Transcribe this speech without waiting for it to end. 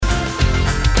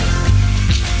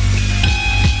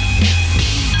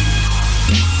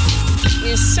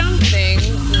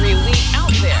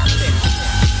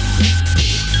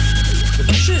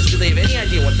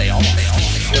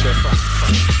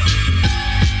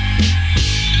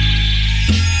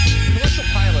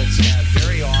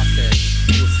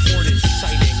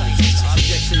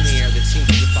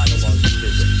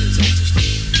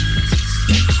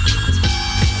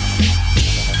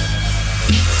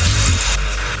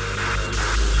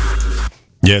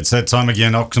Yeah, it's that time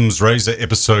again. Occam's Razor,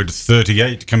 episode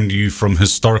 38, coming to you from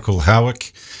historical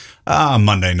Howick.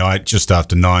 Monday night, just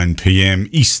after 9 p.m.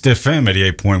 East FM,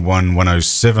 88.1,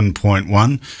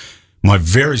 107.1. My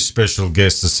very special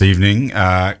guest this evening,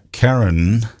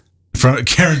 Karen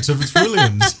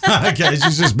Tibbets-Williams. Okay,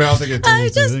 she's just mouthing it. I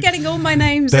was just getting all my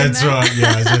names That's in there. right,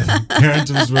 yeah. Karen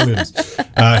Tibbets-Williams,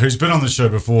 who's been on the show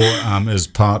before as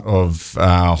part of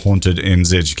Haunted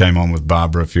NZ. She came on with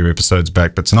Barbara a few episodes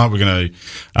back, but tonight we're going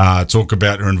to talk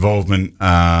about her involvement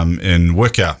in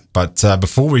Wicca. But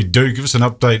before we do, give us an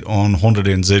update on Haunted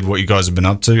NZ, what you guys have been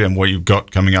up to and what you've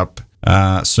got coming up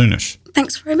soonish.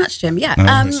 Thanks very much, Jim. Yeah. No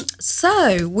worries.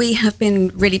 So we have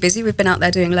been really busy. We've been out there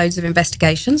doing loads of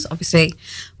investigations. Obviously,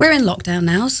 we're in lockdown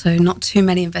now, so not too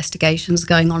many investigations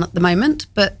going on at the moment.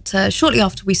 But shortly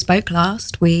after we spoke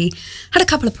last, we had a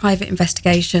couple of private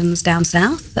investigations down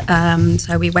south.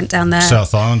 So we went down there.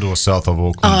 South Island or south of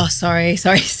Auckland? Oh, sorry.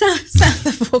 South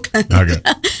of Auckland. Okay.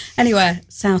 Anywhere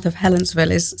south of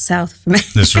Helensville is south for me.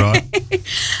 That's right.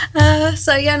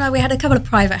 We had a couple of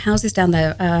private houses down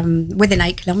there within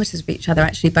 8 kilometres of each other,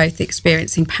 actually both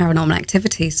experiencing paranormal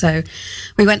activity. So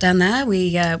we went down there.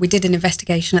 We did an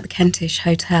investigation at the Kentish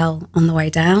Hotel on the way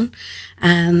down,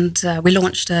 and we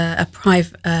launched a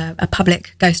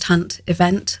public ghost hunt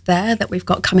event there that we've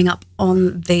got coming up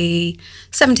on the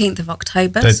 17th of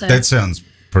October. That sounds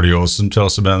pretty awesome. Tell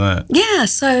us about that. Yeah,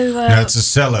 so now it's a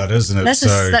sellout, isn't it? That's a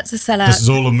sellout. This is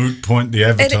all a moot point. The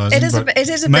advertising. It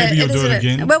is a maybe bit. you'll do it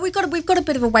again. Well, we've got a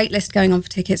bit of a wait list going on for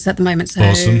tickets at the moment. So,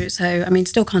 Awesome. So I mean,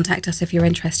 still contact us if you're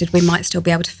interested. We might still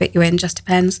be able to fit you in. Just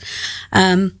depends.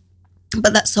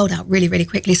 But that's sold out really, really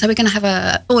quickly. So we're going to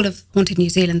have all of Haunted New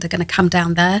Zealand are going to come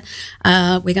down there.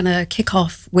 We're going to kick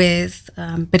off with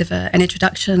a bit of an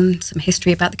introduction, some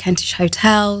history about the Kentish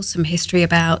Hotel, some history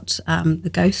about the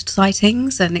ghost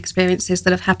sightings and experiences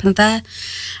that have happened there.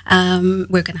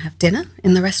 We're going to have dinner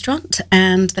in the restaurant,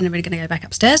 and then we're going to go back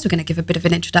upstairs. We're going to give a bit of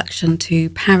an introduction to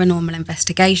paranormal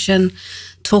investigation,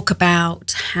 talk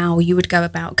about how you would go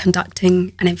about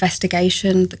conducting an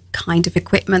investigation, the kind of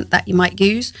equipment that you might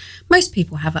use. Most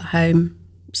people have at home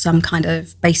some kind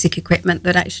of basic equipment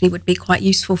that actually would be quite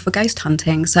useful for ghost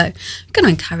hunting. So I'm going to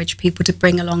encourage people to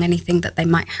bring along anything that they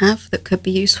might have that could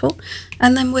be useful.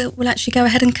 And then we'll actually go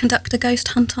ahead and conduct a ghost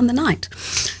hunt on the night.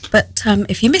 But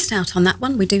if you missed out on that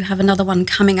one, we do have another one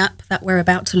coming up that we're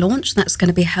about to launch. That's going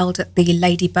to be held at the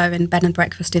Lady Bowen Bed and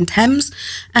Breakfast in Thames.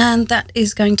 And that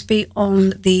is going to be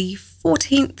on the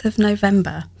 14th of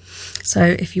November. So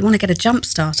if you want to get a jump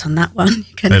start on that one,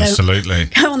 you can Absolutely.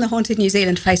 Go on the Haunted New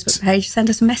Zealand Facebook page, send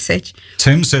us a message.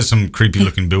 Thames has some creepy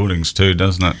looking buildings too,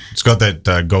 doesn't it? It's got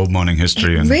that gold mining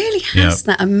history. It really has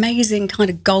that amazing kind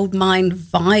of gold mine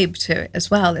vibe to it as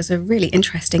well. There's a really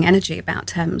interesting energy about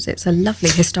Thames. It's a lovely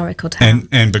historical town.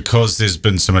 And because there's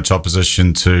been so much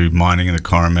opposition to mining in the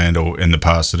Coromandel in the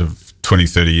past sort of 20,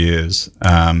 30 years,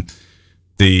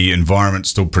 the environment's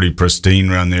still pretty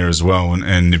pristine around there as well,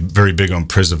 and they're very big on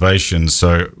preservation.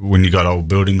 So when you got old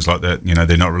buildings like that,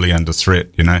 they're not really under threat,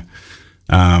 and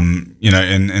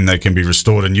they can be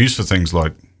restored and used for things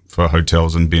like for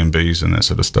hotels and B&Bs and that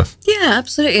sort of stuff. Yeah,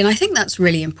 absolutely. And I think that's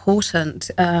really important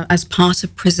as part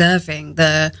of preserving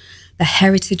the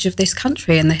heritage of this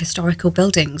country and the historical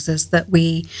buildings, is that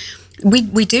we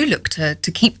do look to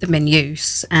keep them in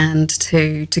use and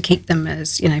to keep them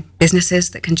as businesses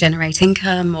that can generate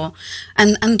income,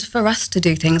 and for us to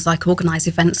do things like organise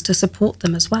events to support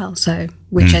them as well. So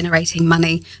we're generating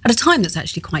money at a time that's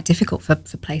actually quite difficult for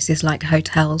places like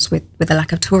hotels with a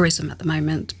lack of tourism at the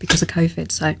moment because of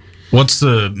COVID. So what's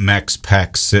the max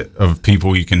pack set of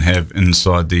people you can have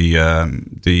inside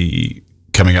the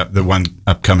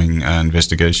upcoming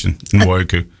investigation in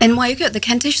Waiuku? In Waiuku at the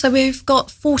Kentish, so we've got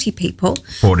 40 people.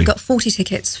 40. We've got 40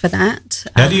 tickets for that.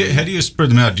 How do you spread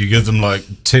them out? Do you give them like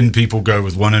 10 people go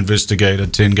with one investigator,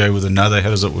 10 go with another? How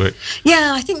does it work?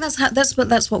 Yeah, I think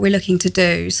that's what we're looking to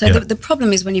do. So Yeah. the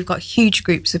problem is when you've got huge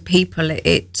groups of people,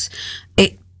 it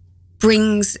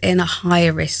brings in a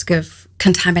higher risk of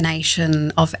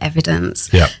contamination of evidence.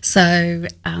 Yeah. So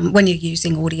when you're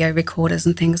using audio recorders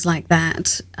and things like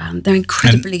that, they're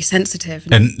incredibly sensitive.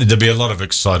 And there'll be a lot of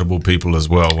excitable people as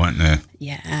well, won't there?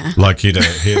 Yeah. Like you to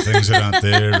hear things that aren't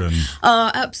there. And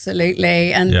Oh,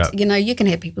 absolutely. And, Yeah. you can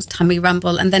hear people's tummy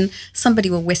rumble, and then somebody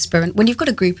will whisper. And when you've got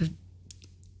a group of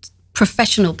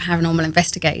professional paranormal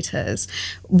investigators,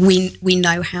 we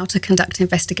know how to conduct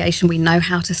investigation. We know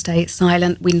how to stay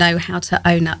silent. We know how to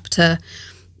own up to,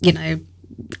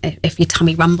 if your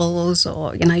tummy rumbles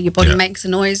or your body makes a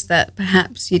noise that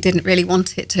perhaps you didn't really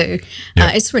want it to.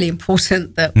 It's really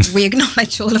important that we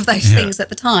acknowledge all of those things at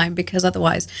the time, because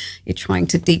otherwise you're trying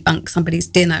to debunk somebody's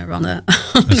dinner on an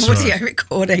audio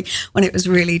recording when it was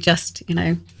really just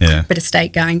a bit of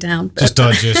steak going down. But just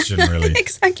digestion, really.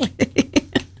 Exactly.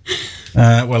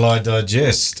 Well, I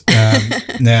digest.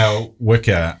 Now,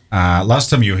 Wicca, last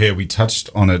time you were here, we touched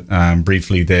on it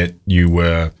briefly, that you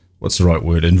were, what's the right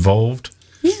word, involved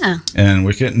in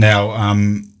Wicca. Now,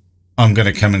 I'm going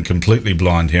to come in completely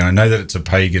blind here. I know that it's a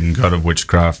pagan god of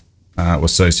witchcraft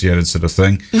associated sort of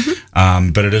thing,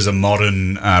 but it is a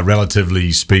modern,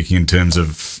 relatively speaking in terms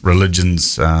of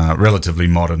religions, relatively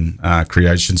modern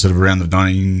creation, sort of around the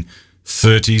 1930s,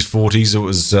 40s. It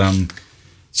was...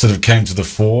 sort of came to the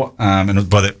fore, and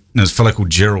by that, there's a fellow called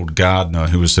Gerald Gardner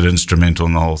who was sort of instrumental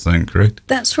in the whole thing, correct?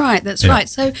 That's right, right.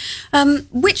 So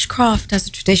witchcraft as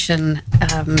a tradition,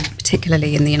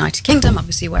 particularly in the United Kingdom,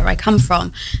 obviously where I come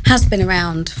from, has been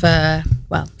around for,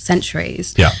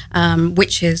 centuries.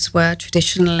 Witches were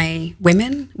traditionally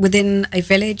women within a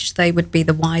village. They would be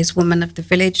the wise woman of the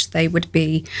village. They would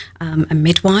be a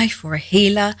midwife or a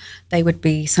healer. They would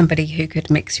be somebody who could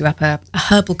mix you up a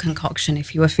herbal concoction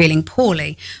if you were feeling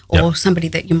poorly, or somebody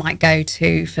that you might go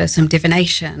to for some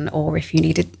divination, or if you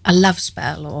needed a love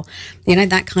spell, or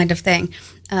that kind of thing.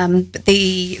 But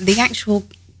the actual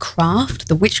craft,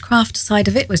 the witchcraft side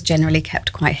of it, was generally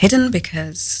kept quite hidden,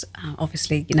 because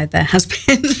obviously there has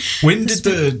been. When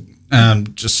did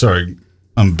I'm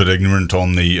a bit ignorant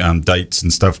on the dates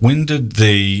and stuff. When did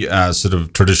the sort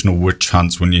of traditional witch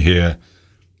hunts, when you hear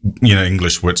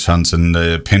English witch hunts and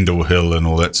Pendle Hill and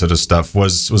all that sort of stuff,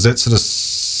 was that sort of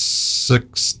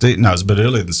 16? No, it was a bit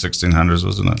earlier than 1600s,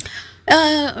 wasn't it?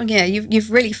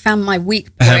 You've really found my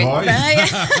weak point. Have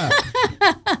I?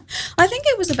 I think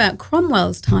it was about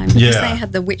Cromwell's time, because they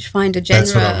had the Witchfinder General.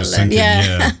 That's what I was thinking.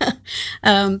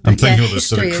 I'm thinking of the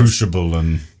sort of Crucible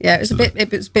and. Yeah, it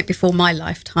was a bit before my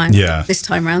lifetime. Yeah, this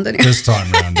time round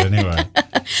anyway.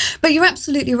 But you're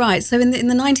absolutely right. So in the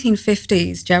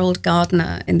 1950s, Gerald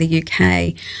Gardner in the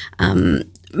UK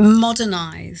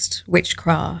modernised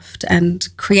witchcraft and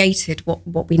created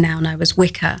what we now know as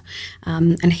Wicca.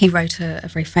 And he wrote a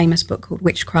very famous book called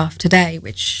Witchcraft Today,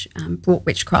 which brought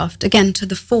witchcraft again to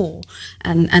the fore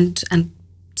and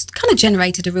kind of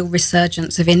generated a real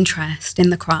resurgence of interest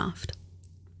in the craft.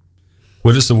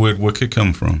 Where does the word Wicca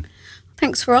come from?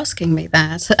 Thanks for asking me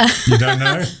that. You don't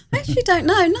know? I actually don't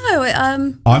know,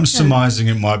 no. I'm surmising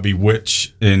it might be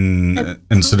witch in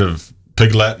sort of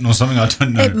Pig Latin or something. I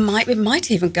don't know. It might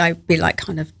even be like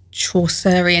kind of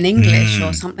Chaucerian English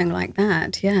or something like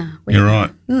that. Yeah, you're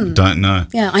right. Don't know.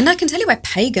 Yeah, I can tell you where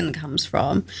pagan comes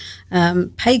from.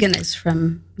 Pagan is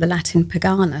from the Latin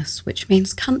paganus, which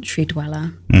means country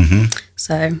dweller.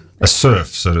 So a serf,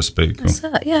 so to speak.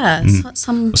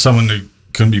 Someone who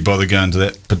couldn't be bothered going to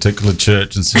that particular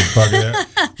church and said, "Fuck it out,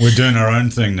 we're doing our own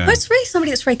thing now." Well, it's really somebody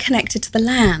that's very connected to the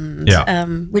land,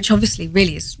 which obviously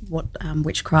really is what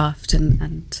witchcraft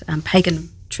and pagan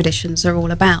traditions are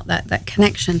all about, that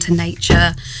connection to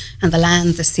nature and the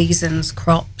land, the seasons,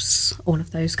 crops, all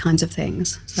of those kinds of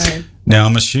things. So now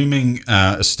I'm assuming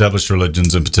established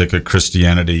religions, in particular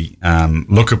Christianity,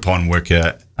 look upon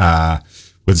Wicca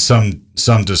with some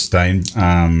disdain,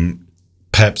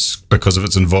 perhaps because of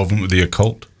its involvement with the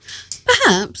occult.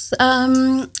 Perhaps.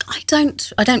 I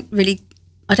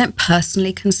don't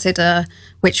personally consider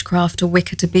witchcraft or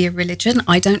Wicca to be a religion.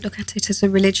 I don't look at it as a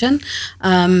religion.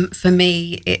 For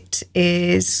me, it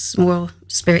is more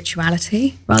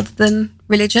spirituality rather than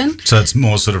religion. So it's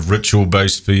more sort of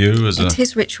ritual-based for you? It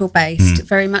is ritual-based,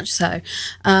 very much so.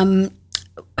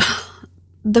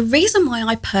 The reason why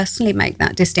I personally make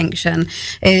that distinction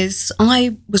is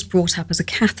I was brought up as a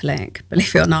Catholic,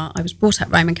 believe it or not. I was brought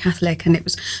up Roman Catholic, and it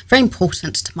was very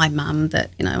important to my mum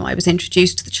that, I was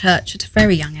introduced to the church at a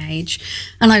very young age,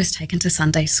 and I was taken to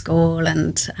Sunday school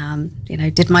and,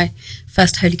 did my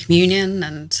first Holy Communion,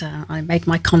 and I made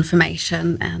my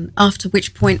confirmation, and after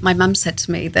which point my mum said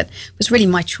to me that it was really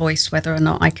my choice whether or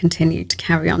not I continued to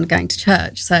carry on going to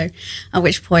church. So at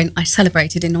which point I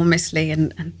celebrated enormously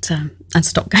and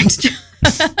stopped going to church.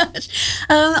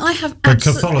 But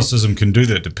Catholicism can do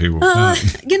that to people.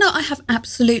 I have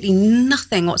absolutely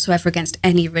nothing whatsoever against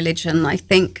any religion. I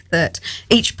think that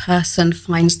each person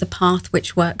finds the path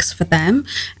which works for them,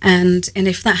 and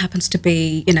if that happens to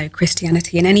be,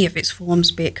 Christianity in any of its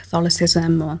forms, be it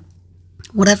Catholicism or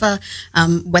whatever,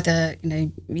 whether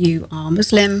you are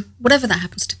Muslim, whatever that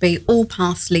happens to be, all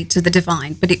paths lead to the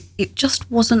divine. But it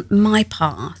just wasn't my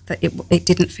path. That it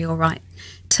didn't feel right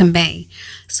to me.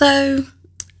 So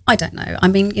I don't know. I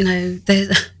mean,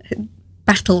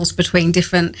 battles between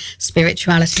different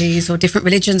spiritualities or different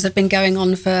religions have been going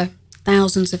on for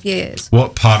thousands of years.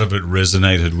 What part of it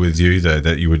resonated with you, though,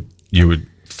 that you would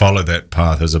follow that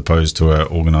path as opposed to a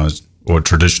organised or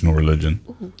traditional religion?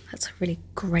 Ooh, that's a really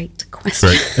great question.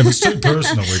 Great. If it's too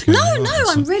personal, we can... No,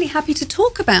 I'm really happy to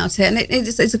talk about it. And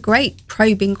it's a great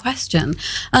probing question.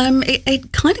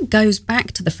 It kind of goes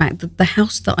back to the fact that the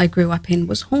house that I grew up in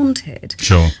was haunted.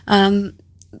 Sure.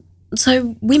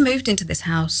 So we moved into this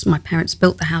house. My parents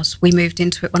built the house. We moved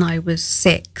into it when I was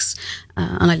 6,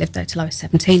 and I lived there till I was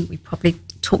 17. We probably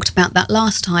talked about that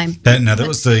last time. That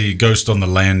was the ghost on the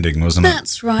landing, wasn't it?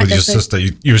 That's right. With your sister.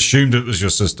 You assumed it was your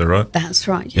sister, right? That's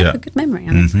right. You have a good memory.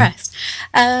 I'm impressed.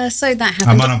 So that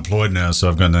happened. I'm unemployed now, so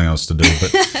I've got nothing else to do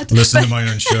but listen to my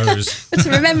own shows. To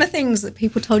remember things that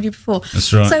people told you before.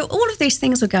 That's right. So all of these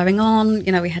things were going on.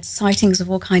 We had sightings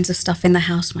of all kinds of stuff in the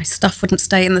house. My stuff wouldn't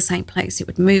stay in the same place. It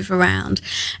would move around.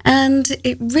 And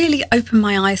it really opened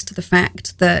my eyes to the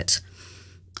fact that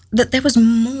there was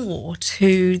more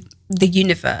to the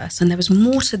universe and there was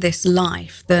more to this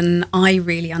life than I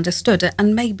really understood,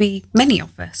 and maybe many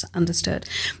of us understood.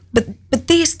 But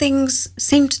these things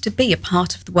seemed to be a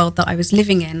part of the world that I was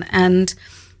living in, and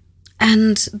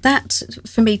that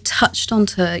for me touched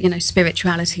onto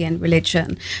spirituality and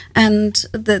religion, and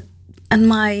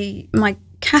my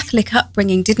Catholic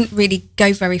upbringing didn't really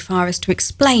go very far as to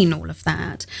explain all of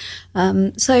that.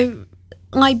 So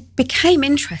I became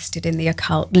interested in the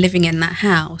occult living in that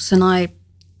house, and I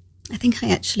think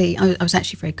I was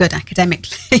actually very good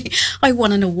academically. I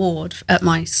won an award at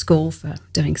my school for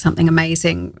doing something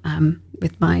amazing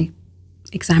with my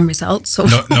exam results.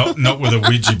 Not with a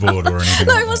Ouija board or anything.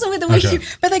 No, it wasn't with a Ouija. Okay.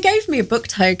 But they gave me a book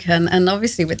token, and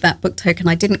obviously with that book token,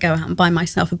 I didn't go out and buy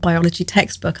myself a biology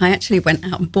textbook. I actually went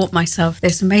out and bought myself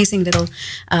this amazing little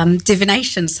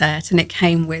divination set, and it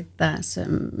came with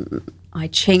some I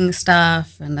Ching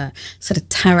stuff and sort of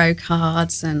tarot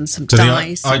cards and some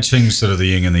dice. I Ching sort of the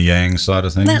yin and the yang side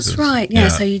of things. That's right. Yeah.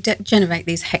 So you generate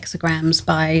these hexagrams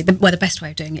by the best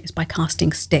way of doing it is by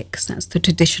casting sticks. That's the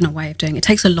traditional way of doing it. It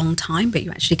takes a long time, but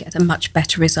you actually get a much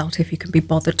better result if you can be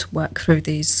bothered to work through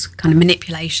these kind of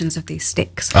manipulations of these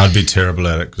sticks. I'd be terrible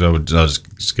at it because I'd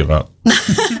just give up.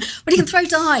 But you can throw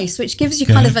dice, which gives you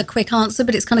kind of a quick answer,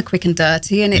 but it's kind of quick and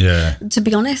dirty. And to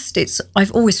be honest,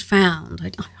 I've always found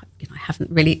I haven't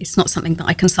really, it's not something that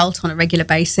I consult on a regular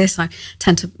basis. I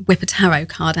tend to whip a tarot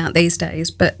card out these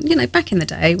days. But, back in the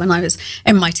day when I was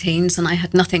in my teens and I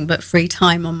had nothing but free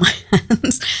time on my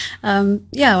hands,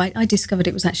 I discovered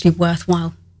it was actually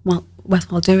worthwhile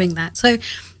doing that. So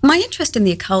my interest in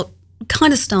the occult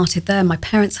kind of started there. My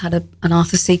parents had an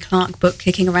Arthur C. Clarke book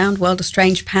kicking around, World of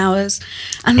Strange Powers.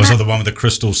 And was that the one with the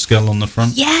crystal skull on the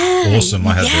front? Yeah. Awesome.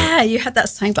 I had that. Yeah, you had that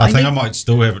same. I think I might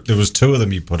still have it. There was 2 of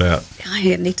them you put out.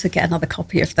 I need to get another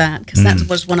copy of that because that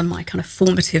was one of my kind of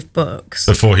formative books.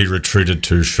 Before he retreated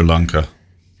to Sri Lanka.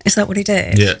 Is that what he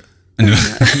did? Yeah. He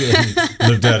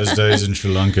lived out his days in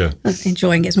Sri Lanka.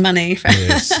 Enjoying his money.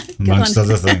 Yes, amongst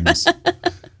other things.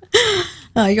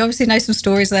 Oh, you obviously know some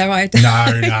stories there, right?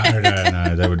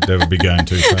 No. They would be going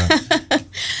too far.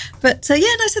 But so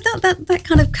that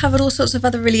kind of covered all sorts of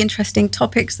other really interesting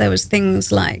topics. There was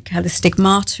things like the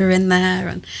stigmata in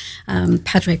there, and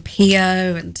Padre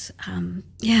Pio, and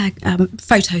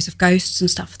photos of ghosts and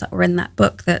stuff that were in that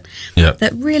book that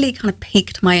really kind of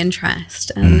piqued my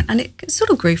interest, and it sort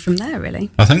of grew from there,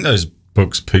 really. I think those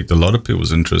books piqued a lot of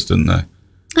people's interest, didn't they?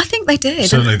 I think they did.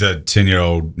 Certainly the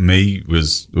 10-year-old me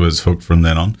was hooked from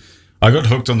then on. I got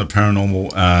hooked on the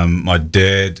paranormal. My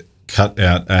dad cut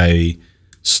out a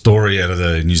story out of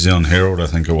the New Zealand Herald, I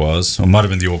think it was, or it might have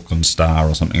been the Auckland Star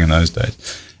or something in those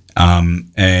days.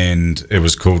 And it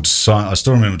was called, I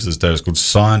still remember to this day, it was called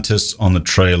Scientists on the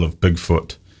Trail of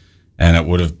Bigfoot. And it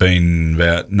would have been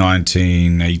about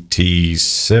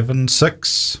 1987,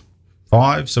 6,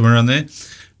 5, somewhere around there.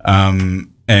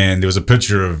 And there was a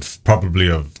picture of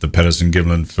the Patterson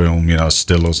Gimlin film, a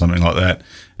still or something like that,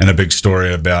 and a big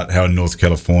story about how in North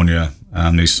California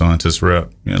these scientists were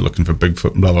out, looking for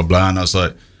Bigfoot and blah blah blah. And I was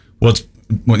like, what's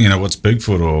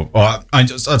Bigfoot?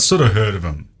 I'd sort of heard of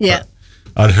him. Yeah.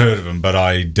 I'd heard of him, but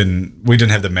we didn't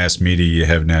have the mass media you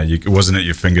have now. It wasn't at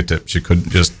your fingertips. You couldn't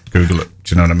just Google it.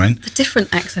 Do you know what I mean? The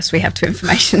different access we have to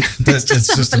information. It's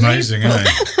just amazing, isn't it?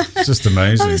 It's just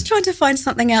amazing. I was trying to find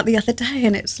something out the other day,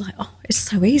 and it's like, it's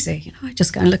so easy. I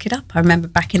just go and look it up. I remember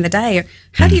back in the day,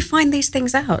 how do you find these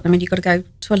things out? I mean, you've got to go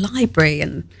to a library,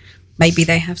 and maybe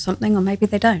they have something, or maybe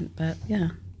they don't. But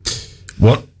yeah.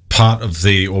 What part of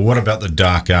what about the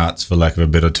dark arts, for lack of a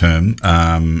better term?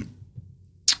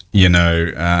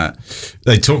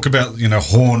 They talk about,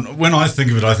 horn. When I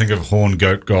think of it, I think of horn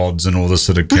goat gods and all this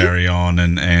sort of carry on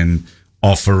and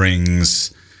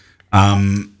offerings.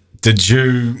 Did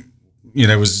you,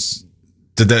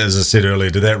 did that, as I said earlier,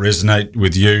 did that resonate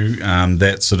with you?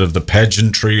 That sort of the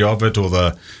pageantry of it, or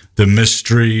the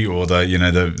mystery, or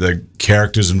the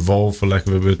characters involved, for lack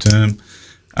of a better term.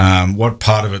 What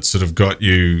part of it sort of got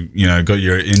your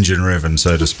engine revving,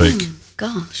 so to speak?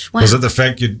 Gosh, wow. Was it the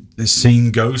fact you'd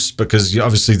seen ghosts? Because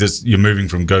obviously you're moving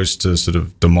from ghosts to sort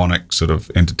of demonic sort of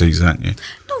entities, aren't you?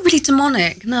 Not really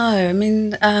demonic, no. I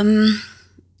mean,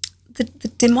 the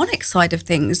demonic side of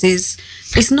things is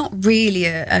not really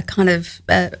a kind of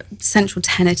central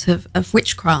tenet of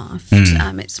witchcraft.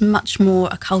 It's much more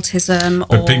occultism.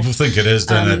 But people think it is,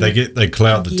 don't they? They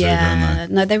cloud the two, don't they?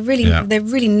 No, they're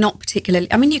really not particularly.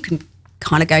 I mean, you can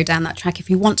kind of go down that track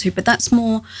if you want to, but that's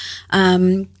more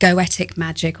goetic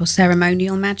magic or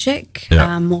ceremonial magic,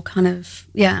 more kind of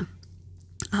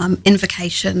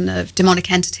invocation of demonic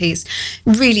entities.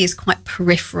 Really is quite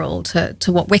peripheral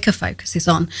to what Wicca focuses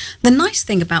on. The nice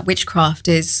thing about witchcraft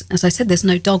is, as I said, there's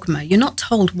no dogma. You're not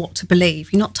told what to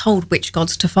believe. You're not told which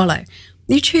gods to follow.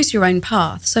 You choose your own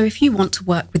path. So if you want to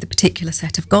work with a particular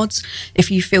set of gods,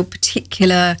 if you feel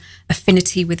particular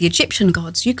affinity with the Egyptian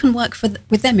gods, you can work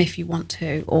with them if you want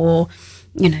to. Or,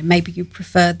 maybe you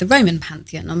prefer the Roman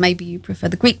pantheon, or maybe you prefer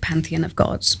the Greek pantheon of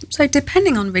gods. So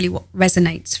depending on really what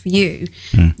resonates for you,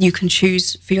 you can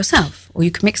choose for yourself, or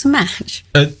you can mix and match.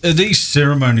 Are these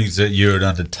ceremonies that you would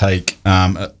undertake,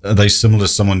 are they similar to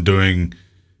someone doing,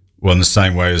 well, in the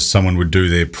same way as someone would do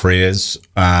their prayers,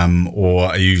 or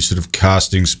are you sort of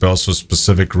casting spells for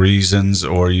specific reasons,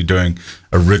 or are you doing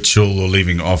a ritual or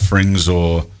leaving offerings,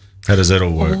 or how does that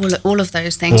all work? All of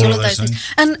those things. All of those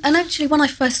things. And actually, when I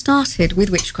first started with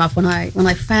witchcraft, when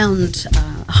I found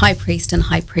a high priest and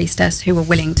high priestess who were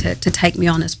willing to take me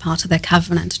on as part of their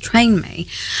covenant to train me,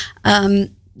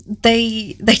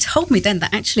 they told me then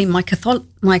that actually my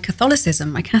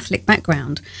Catholicism, my Catholic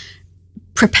background,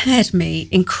 prepared me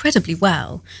incredibly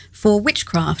well for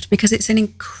witchcraft, because it's an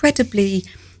incredibly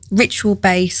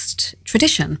ritual-based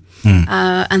tradition,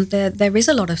 and there is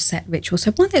a lot of set rituals.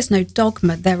 So while there's no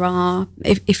dogma, there are,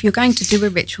 if you're going to do a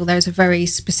ritual, there's a very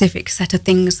specific set of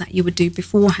things that you would do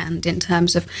beforehand in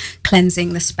terms of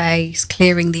cleansing the space,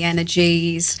 clearing the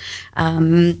energies,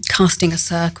 casting a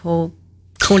circle,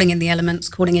 calling in the elements,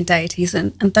 calling in deities,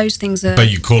 and those things are... But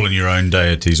you call in your own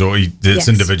deities, or it's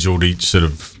individual to each sort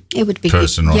of... It would be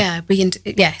person, right? Yeah,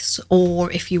 yes. Or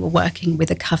if you were working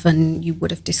with a coven, you would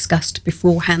have discussed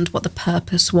beforehand what the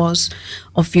purpose was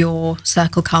of your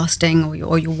circle casting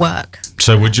or your work.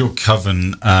 So, would your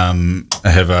coven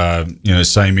have a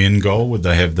same end goal? Would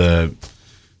they have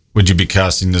would you be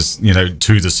casting this,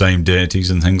 to the same deities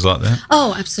and things like that?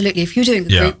 Oh, absolutely. If you're doing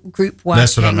group work,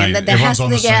 that's what I mean. There has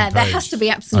to be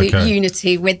absolute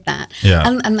unity with that. Yeah.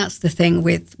 And that's the thing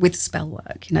with spell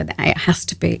work. It has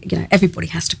to be, everybody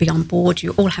has to be on board.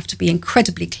 You all have to be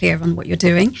incredibly clear on what you're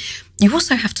doing. You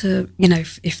also have to,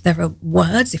 if there are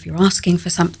words, if you're asking for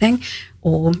something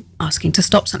or asking to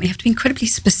stop something, you have to be incredibly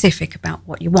specific about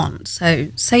what you want. So,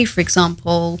 say, for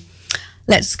example,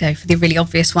 let's go for the really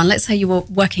obvious one. Let's say you were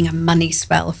working a money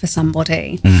spell for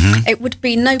somebody. Mm-hmm. It would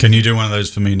be no... Can you do one of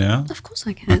those for me now? Of course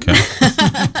I can. Okay.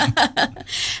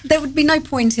 There would be no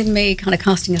point in me kind of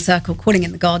casting a circle, calling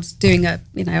in the gods, doing a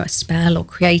spell or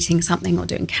creating something or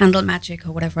doing candle magic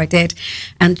or whatever I did,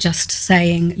 and just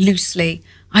saying loosely,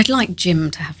 I'd like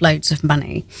Jim to have loads of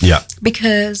money. Yeah.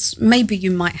 Because maybe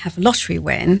you might have a lottery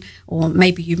win, or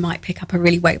maybe you might pick up a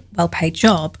really well-paid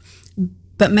job,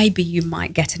 but maybe you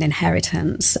might get an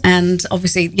inheritance. And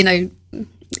obviously,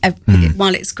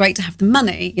 while it's great to have the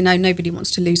money, nobody wants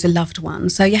to lose a loved one.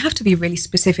 So you have to be really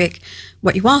specific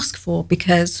what you ask for,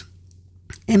 because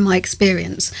in my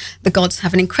experience, the gods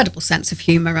have an incredible sense of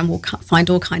humour and will find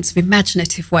all kinds of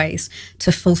imaginative ways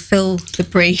to fulfil the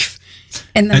brief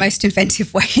in the most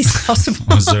inventive ways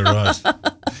possible. Is that right?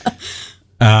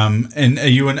 And are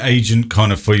you an agent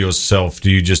kind of for yourself? Do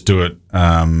you just do it,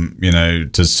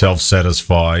 to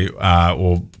self-satisfy,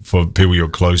 or for people you're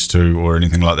close to, or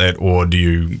anything like that? Or are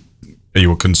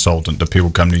you a consultant? Do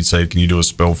people come to you and say, "Can you do a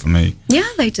spell for me?" Yeah,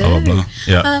 they do. Blah, blah, blah.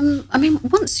 Yeah. I mean,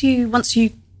 once you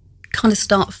kind of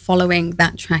start following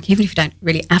that track, even if you don't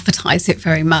really advertise it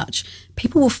very much,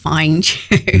 people will find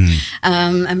you.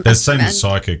 That's the same as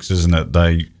psychics, isn't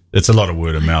it? It's a lot of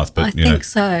word of mouth, but I think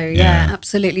so. Yeah,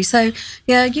 absolutely. So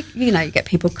yeah, you get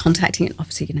people contacting.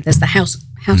 Obviously, there's the house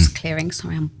clearings.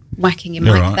 Sorry, I'm whacking your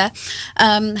mic there.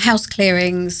 House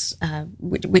clearings,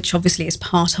 which obviously is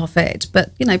part of it.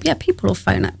 But people will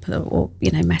phone up or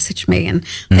message me, and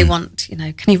they want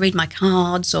can you read my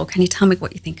cards, or can you tell me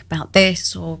what you think about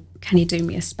this, or can you do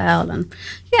me a spell? And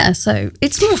so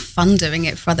it's more fun doing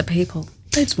it for other people.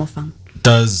 loads more fun.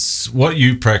 Does what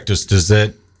you practice, does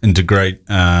that integrate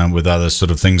with other sort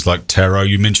of things like tarot?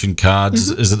 You mentioned cards.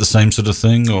 Is it the same sort of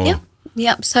thing? Or?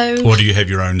 Yep. So, or do you have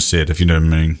your own set, if you know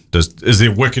what I mean? Is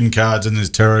there Wiccan cards and there's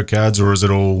tarot cards, or is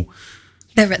it all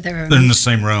they're in the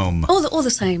same realm? All the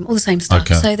same stuff.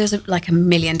 Okay. So there's like a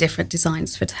million different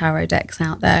designs for tarot decks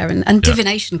out there, and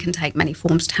divination can take many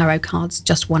forms. Tarot cards,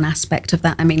 just one aspect of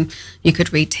that. I mean, you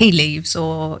could read tea leaves,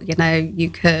 or you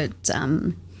could.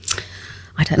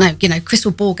 I don't know, crystal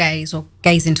ball gaze or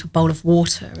gaze into a bowl of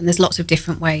water. And there's lots of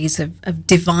different ways of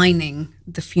divining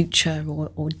the future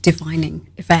or divining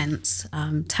events.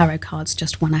 Tarot cards,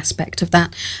 just one aspect of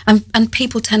that. And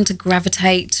people tend to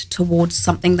gravitate towards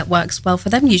something that works well for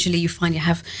them. Usually you find you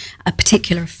have a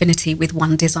particular affinity with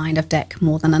one design of deck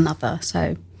more than another.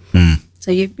 So so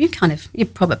you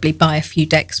probably buy a few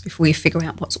decks before you figure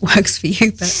out what works for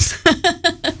you. But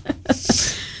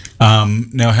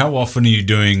now, how often are you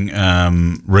doing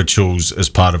rituals as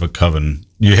part of a coven?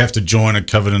 You have to join a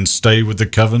coven and stay with the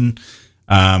coven,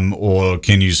 or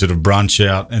can you sort of branch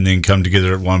out and then come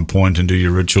together at one point and do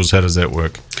your rituals? How does that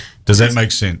work? Does that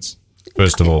make sense,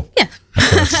 first of all? Yeah.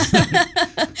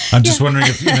 I'm just wondering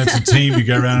if it's a team, you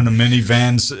go around in a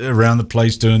minivans around the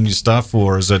place doing your stuff,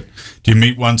 or do you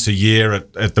meet once a year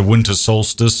at the winter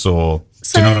solstice, or...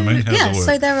 So, do you know what I mean? How does yeah, it work?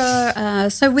 so there are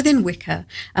so within Wicca,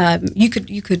 you could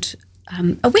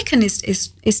a Wiccan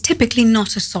is typically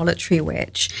not a solitary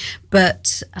witch,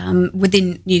 but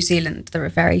within New Zealand there are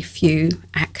very few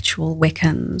actual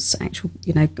Wiccans,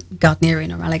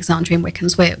 Gardnerian or Alexandrian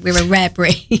Wiccans. We're a rare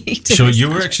breed. Sure, you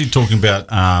were actually talking about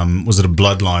was it a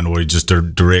bloodline or just a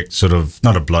direct sort of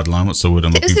not a bloodline? What's the word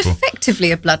I'm looking for? It's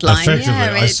effectively a bloodline. Effectively,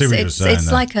 yeah, I see what you're saying.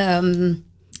 It's like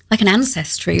an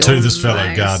ancestry to this fellow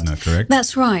almost. Gardner, correct?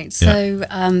 That's right. So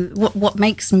what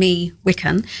makes me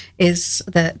Wiccan is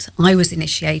that I was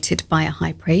initiated by a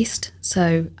high priest.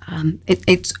 So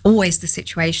it's always the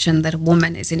situation that a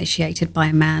woman is initiated by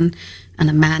a man and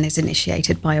a man is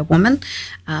initiated by a woman.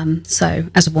 So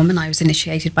as a woman, I was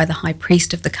initiated by the high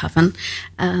priest of the coven.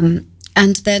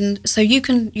 And then, so you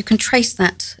can trace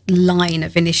that line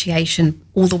of initiation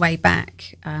all the way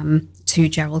back to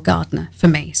Gerald Gardner for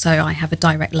me. So I have a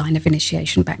direct line of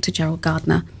initiation back to Gerald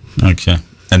Gardner. Okay.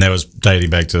 And that was dating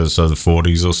back to the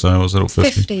 40s or so, was it? Or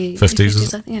 50s?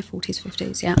 50s, I think, yeah, 40s,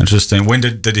 50s, yeah. Interesting. When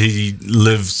did he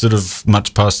live sort of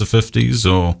much past the 50s,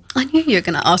 or? I knew you were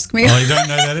going to ask me. Oh, you don't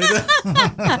know that either?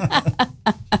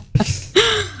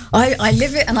 I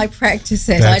live it and I practice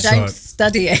it. That's I don't right.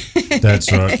 study it.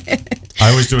 That's right. I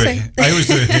always do a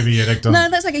heavy edit on. No,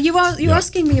 that's okay. You're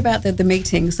asking me about the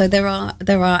meetings. So there are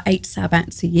 8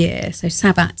 Sabbats a year. So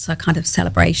Sabbats are kind of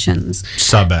celebrations.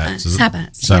 Sabbats.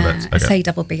 Sabbats. Sabbats. Yeah. Okay.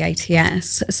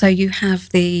 SABBATS. So you have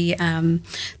the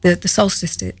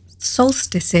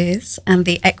solstices and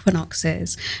the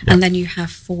equinoxes, and then you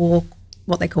have 4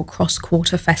 what they call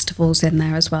cross-quarter festivals in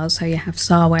there as well. So you have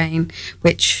Samhain,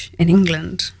 which in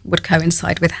England would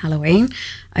coincide with Halloween.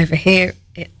 Over here,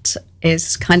 it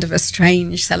is kind of a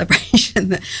strange celebration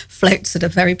that floats at a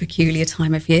very peculiar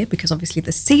time of year because obviously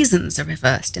the seasons are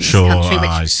reversed in this country,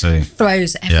 which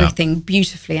throws everything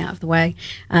beautifully out of the way.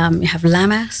 You have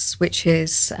Lammas, which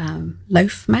is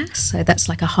loaf mass. So that's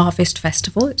like a harvest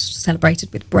festival. It's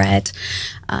celebrated with bread.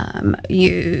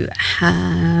 You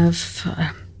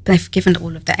have... they've given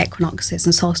all of the equinoxes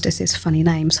and solstices funny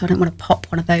names, so I don't want to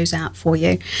pop one of those out for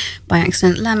you by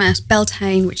accident. Lammas,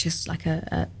 Beltane, which is like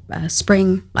a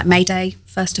spring, like May Day,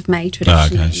 1st of May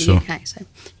traditionally in the UK. So,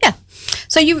 yeah.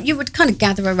 So you would kind of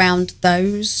gather around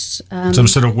those. Some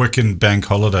sort of Wiccan bank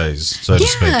holidays, so to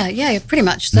speak. Yeah, pretty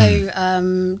much. So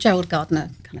Gerald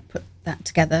Gardner kind of put that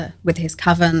together with his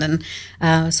coven, and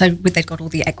they've got all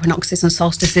the equinoxes and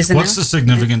solstices in What's the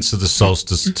significance of the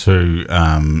solstice to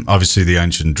obviously the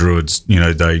ancient druids,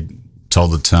 they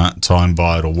told the time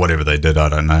by it or whatever they did, I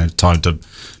don't know, time to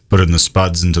put in the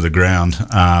spuds into the ground.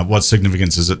 What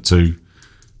significance is it to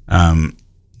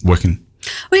Wiccan?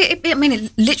 Well,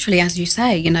 it literally, as you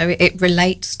say, it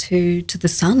relates to the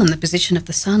sun and the position of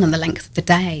the sun and the length of the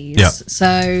days. Yep.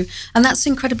 So, and that's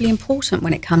incredibly important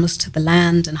when it comes to the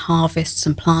land and harvests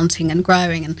and planting and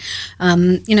growing. And,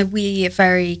 we are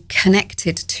very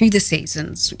connected to the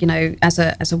seasons, as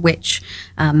a witch.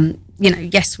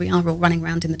 Yes, we are all running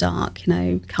around in the dark,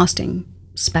 casting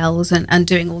spells and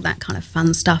doing all that kind of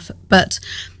fun stuff. But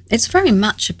it's very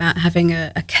much about having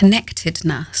a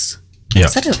connectedness Yeah.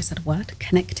 Is that a word?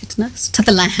 Connectedness to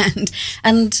the land,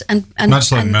 and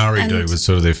much like Maori do with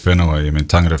sort of their whenua. I mean,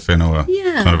 tangata whenua,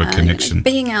 kind of a connection.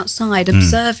 Being outside,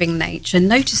 observing nature,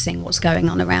 noticing what's going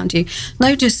on around you,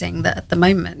 noticing that at the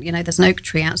moment, there's an oak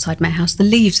tree outside my house. The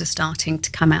leaves are starting to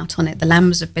come out on it. The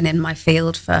lambs have been in my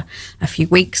field for a few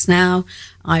weeks now.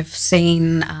 I've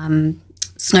seen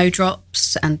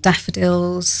snowdrops and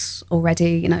daffodils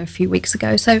already, a few weeks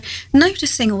ago. So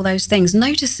noticing all those things,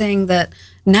 noticing that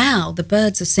now the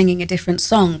birds are singing a different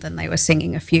song than they were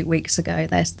singing a few weeks ago.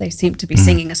 They seem to be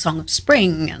singing a song of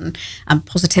spring and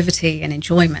positivity and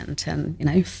enjoyment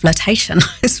and, flirtation,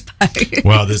 I suppose.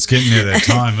 Well, it's getting near that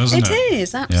time, isn't it? It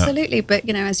is, absolutely. Yeah. But,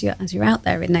 as you're out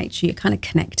there in nature, you're kind of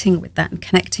connecting with that and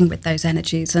connecting with those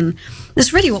energies. And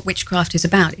that's really what witchcraft is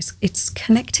about. It's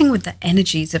connecting with the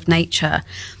energies of nature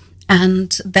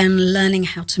and then learning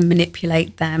how to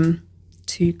manipulate them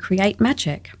to create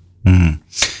magic.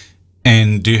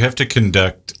 And do you have to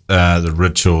conduct the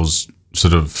rituals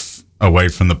sort of away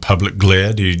from the public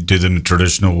glare? Do you do them in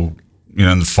traditional,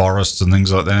 in the forests and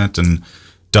things like that, and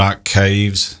dark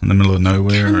caves in the middle of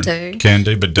nowhere? Can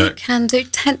do, but don't. Can do.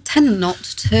 Tend not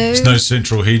to. There's no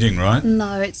central heating, right?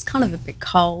 No, it's kind of a bit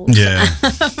cold. Yeah.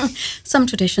 Some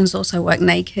traditions also work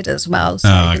naked as well. So,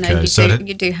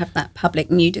 you do have that public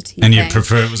nudity and thing. you'd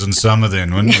prefer it was in summer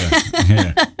then, wouldn't you?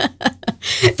 Yeah.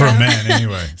 For a man,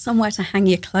 anyway. Somewhere to hang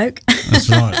your cloak. That's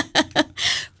right.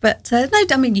 But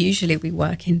usually we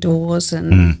work indoors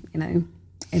and,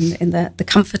 in the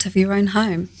comfort of your own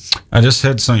home. I just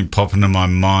had something pop into my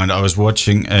mind. I was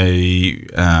watching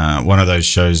one of those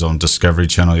shows on Discovery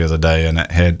Channel the other day, and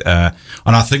it had, and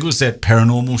I think it was that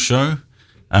paranormal show,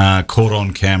 Caught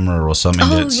on Camera or something.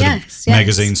 Oh, that sort of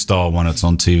magazine style one. It's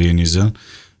on TV in New Zealand.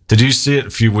 Did you see it a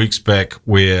few weeks back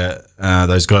where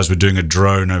those guys were doing a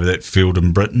drone over that field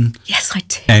in Britain? Yes, I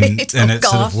did. And it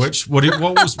sort of what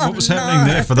was happening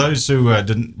there? For those who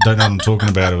don't know what I'm talking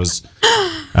about, it was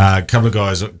a couple of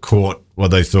guys that caught what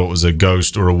they thought was a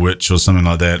ghost or a witch or something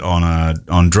like that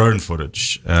on drone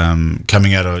footage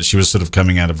she was sort of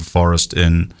coming out of a forest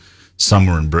in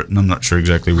somewhere in Britain. I'm not sure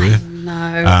exactly where.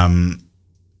 No.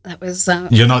 That was.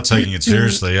 You're not taking it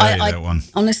seriously, are you? That one.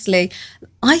 Honestly,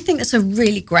 I think it's a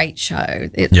really great show.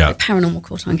 Paranormal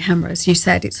Caught on Camera, as you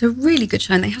said, it's a really good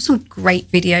show, and they have some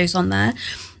great videos on there.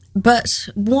 But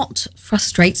what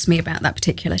frustrates me about that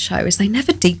particular show is they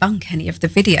never debunk any of the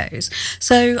videos.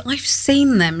 So I've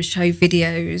seen them show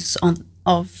videos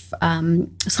of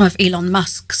some of Elon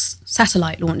Musk's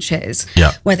satellite launches,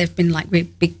 where they've been like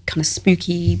really big, kind of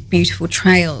spooky, beautiful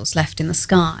trails left in the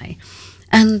sky.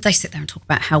 And they sit there and talk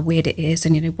about how weird it is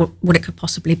and, what it could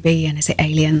possibly be and is it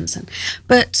aliens?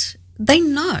 But they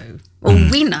know, or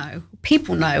we know,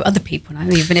 people know, other people know,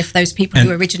 even if those people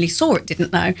who originally saw it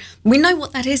didn't know. We know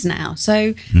what that is now.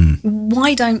 So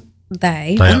why don't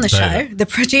they on the show, the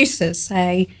producers,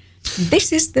 say,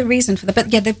 this is the reason for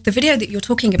But the video that you're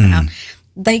talking about,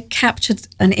 they captured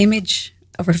an image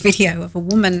of a video of a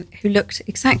woman who looked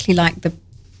exactly like the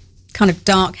kind of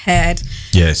dark-haired,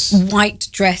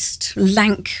 white-dressed,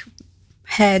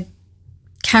 lank-haired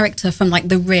character from like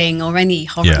The Ring or any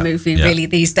horror movie really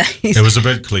these days. It was a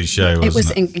bit cliche,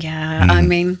 wasn't it? I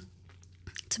mean,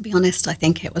 to be honest, I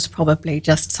think it was probably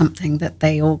just something that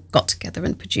they all got together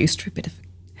and produced for a bit of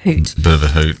a hoot. A bit of a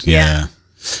hoot, yeah.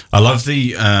 I love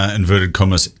the inverted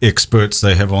commas experts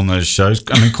they have on those shows.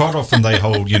 I mean, quite often they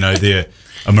hold, they're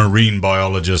a marine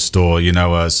biologist or,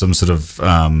 some sort of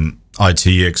IT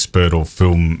expert or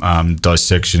film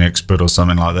dissection expert or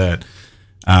something like that.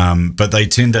 But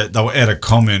they'll add a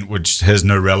comment which has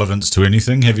no relevance to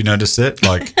anything. Have you noticed that?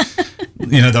 Like,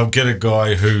 they'll get a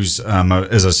guy who's,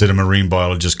 as I said, a marine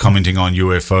biologist commenting on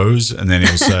UFOs, and then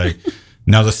he'll say,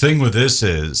 now the thing with this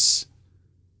is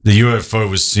the UFO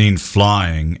was seen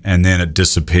flying and then it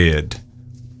disappeared.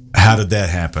 How did that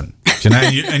happen?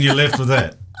 And you're left with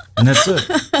that. And that's it.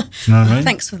 You know what I mean?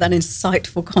 Thanks for that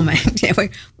insightful comment. Yeah,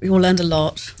 we all learned a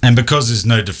lot. And because there's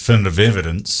no definitive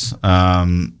evidence,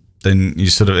 then you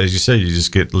sort of, as you say, you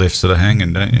just get left sort of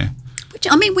hanging, don't you?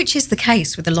 Which is the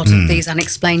case with a lot of these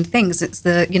unexplained things. It's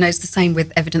the same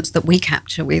with evidence that we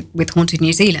capture with Haunted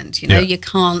New Zealand. We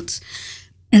can't,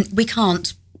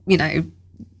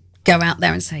 go out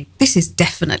there and say this is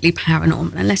definitely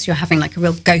paranormal unless you're having like a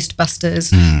real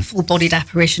Ghostbusters full-bodied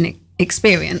apparition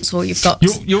experience, or you've got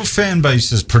your fan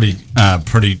base is pretty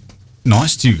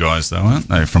nice to you guys though, aren't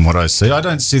they? From what I see, I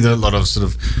don't see a lot of sort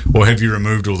of, or have you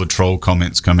removed all the troll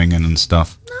comments coming in and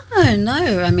stuff?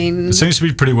 No. I mean, it seems to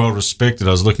be pretty well respected.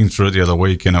 I was looking through it the other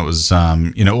week, and it was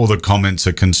all the comments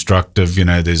are constructive.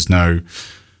 There's no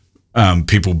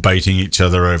people baiting each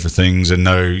other over things, and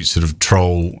no sort of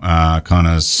troll kind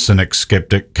of cynic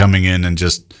skeptic coming in and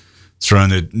just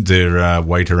throwing their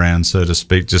weight around, so to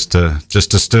speak, just to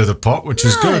stir the pot, which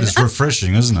is good. It's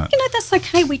refreshing, isn't it? That's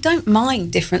okay. We don't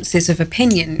mind differences of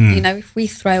opinion. If we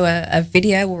throw a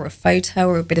video or a photo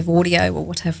or a bit of audio or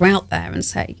whatever out there and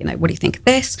say, what do you think of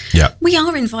this? Yeah. We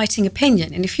are inviting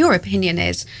opinion. And if your opinion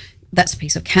is that's a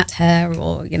piece of cat hair,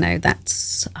 or,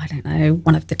 that's, I don't know,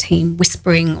 one of the team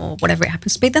whispering or whatever it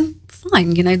happens to be, then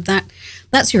fine.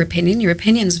 That's your opinion. Your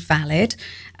opinion's valid.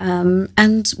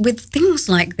 And with things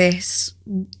like this,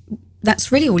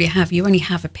 that's really all you have. You only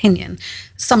have opinion.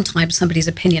 Sometimes somebody's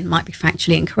opinion might be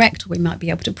factually incorrect, or we might be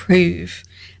able to prove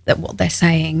that what they're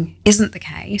saying isn't the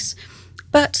case.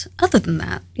 But other than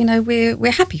that,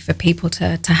 we're happy for people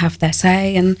to have their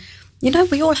say. And,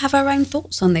 we all have our own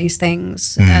thoughts on these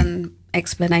things and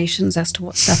explanations as to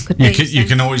what stuff could be. You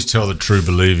can always tell the true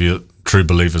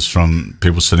believers from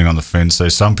people sitting on the fence. So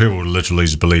some people literally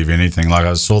just believe anything. Like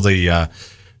I saw the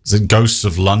Ghosts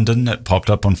of London that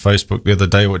popped up on Facebook the other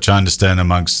day, which I understand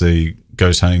amongst the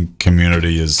ghost hunting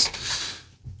community is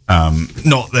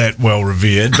not that well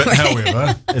revered, but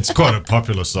however, it's quite a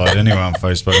popular site anyway on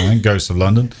Facebook. I think Ghosts of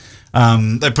London.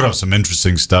 They put up some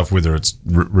interesting stuff, whether it's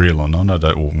real or not. I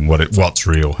don't, or what's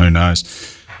real, who knows.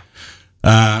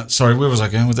 Sorry, where was I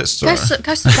going with that story?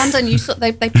 Ghosts of London.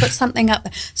 They put something up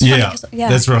there.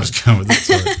 That's where I was going with it.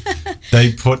 Sorry.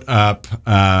 They put up.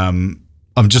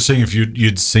 I'm just seeing if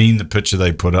you'd seen the picture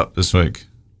they put up this week.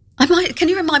 Can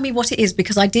you remind me what it is?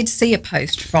 Because I did see a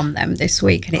post from them this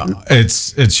week, and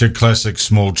it's your classic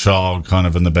small child kind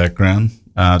of in the background.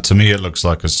 To me, it looks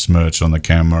like a smirch on the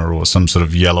camera, or some sort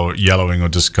of yellowing or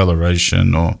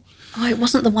discoloration, or. Oh, it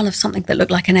wasn't the one of something that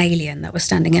looked like an alien that was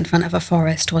standing in front of a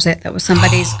forest, was it? That was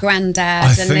somebody's granddad.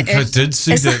 I think I did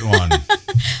see that one.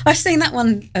 I've seen that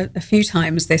one a few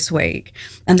times this week,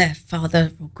 and their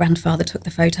father or grandfather took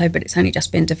the photo, but it's only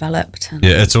just been developed.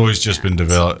 Yeah, it's always just been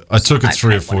developed. I took it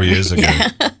 3 or 4 years ago.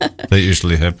 Yeah. That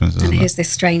usually happens, doesn't and here's it? this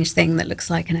strange thing that looks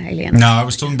like an alien. No, I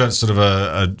was talking about sort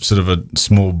of a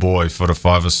small boy,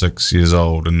 5 or 6 years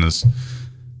old, and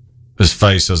his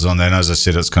face is on there, and as I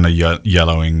said, it's kind of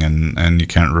yellowing, and you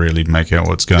can't really make out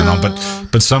what's going on.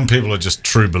 But some people are just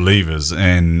true believers,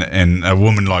 and a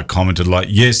woman commented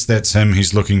yes, that's him.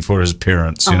 He's looking for his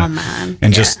parents. You know? Man!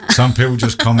 And just some people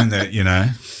just comment that.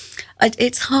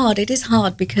 It's hard. It is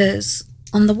hard because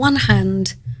on the one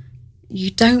hand, you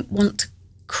don't want to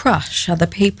crush other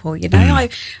people. I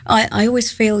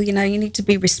always feel you need to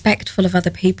be respectful of other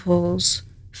people's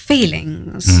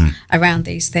feelings around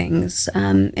these things.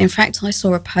 In fact, I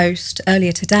saw a post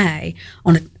earlier today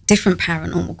on a different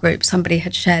paranormal group. Somebody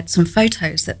had shared some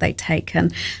photos that they'd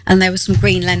taken, and there was some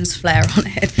green lens flare on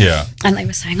it. Yeah. And they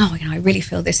were saying, I really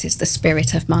feel this is the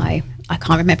spirit of I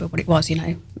can't remember what it was,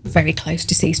 very close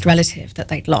deceased relative that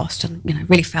they'd lost, and,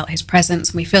 really felt his presence.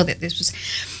 And we feel that this was,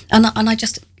 and I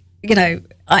just,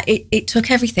 it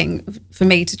took everything for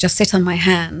me to just sit on my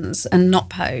hands and not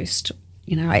post.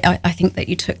 I think that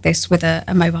you took this with a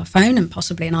mobile phone and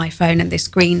possibly an iPhone, and this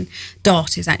green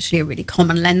dot is actually a really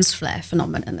common lens flare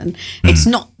phenomenon, and it's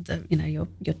not your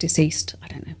deceased, I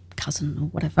don't know, cousin or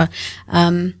whatever.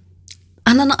 And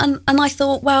I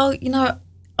thought, well,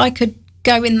 I could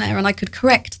go in there and I could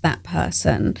correct that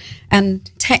person, and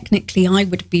technically I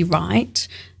would be right.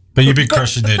 But you'd be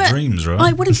crushing their dreams, right?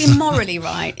 I wouldn't be morally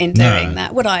right in doing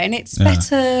that, would I? And it's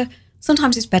better.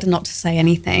 Sometimes it's better not to say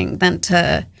anything than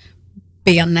to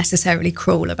be unnecessarily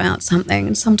cruel about something.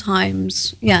 And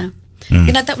sometimes,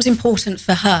 that was important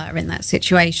for her in that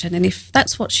situation. And if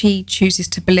that's what she chooses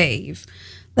to believe,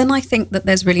 then I think that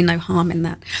there's really no harm in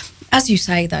that. As you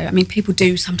say, though, people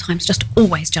do sometimes just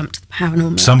always jump to the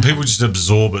paranormal. Some people just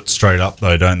absorb it straight up,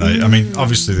 though, don't they?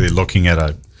 Obviously they're looking at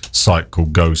a site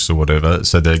called Ghosts or whatever,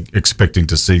 so they're expecting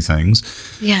to see things.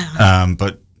 Yeah.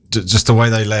 But just the way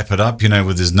they lap it up, where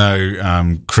there's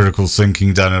no critical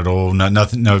thinking done at all,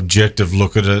 no objective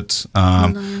look at it.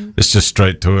 It's just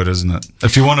straight to it, isn't it?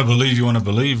 If you want to believe, you want to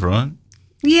believe, right?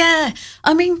 Yeah.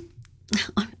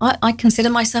 I consider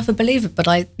myself a believer, but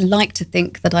I like to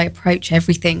think that I approach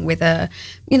everything with a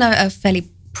fairly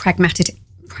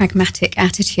pragmatic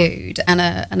attitude and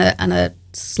a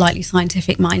slightly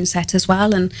scientific mindset as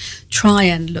well, and try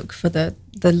and look for the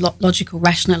logical,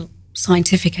 rational,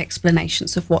 scientific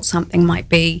explanations of what something might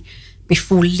be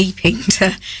before leaping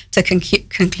to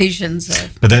conclusions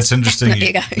of. But that's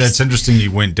interesting. That's interesting.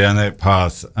 You went down that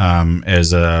path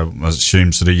as I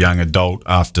assume, sort of young adult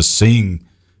after seeing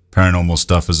paranormal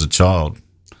stuff as a child.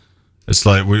 It's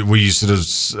like, were you sort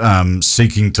of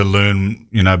seeking to learn,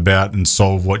 about and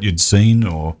solve what you'd seen,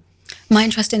 or? My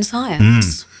interest in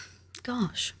science.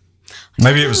 Gosh.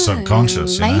 Maybe it was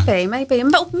subconscious. You know? Maybe,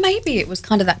 but maybe it was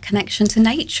kind of that connection to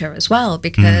nature as well.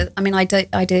 Because I mean, I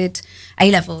did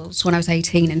A levels when I was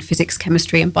 18 in physics,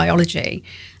 chemistry, and biology,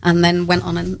 and then went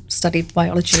on and studied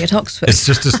biology at Oxford. It's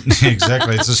just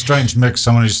exactly. It's a strange mix.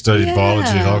 Someone who studied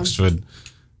biology at Oxford,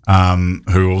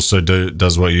 who also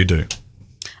does what you do.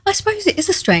 I suppose it is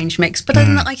a strange mix, but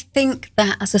I think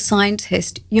that as a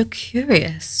scientist, you're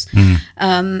curious.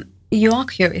 You are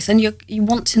curious, and you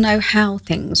want to know how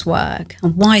things work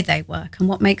and why they work and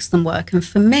what makes them work. And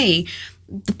for me,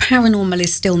 the paranormal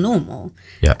is still normal.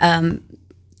 Yeah.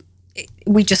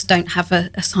 We just don't have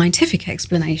a scientific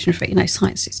explanation for it. You know,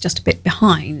 science is just a bit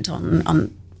behind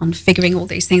on figuring all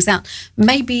these things out.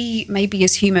 Maybe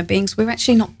as human beings, we're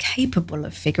actually not capable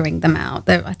of figuring them out.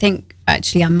 Though I think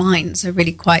actually our minds are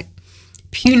really quite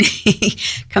puny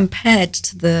compared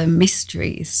to the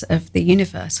mysteries of the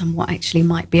universe and what actually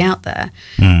might be out there.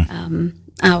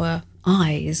 Our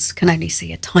eyes can only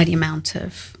see a tiny amount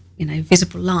of,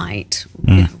 visible light,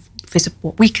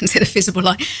 what we consider visible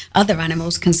light. Other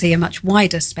animals can see a much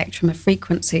wider spectrum of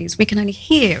frequencies. We can only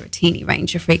hear a teeny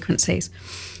range of frequencies.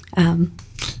 It'd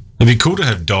be cool to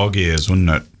have dog ears, wouldn't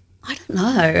it? I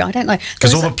don't know.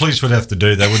 Because all the police would have to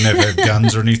do, they wouldn't have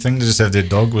guns or anything. They just have their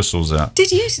dog whistles out.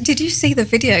 Did you see the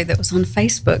video that was on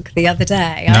Facebook the other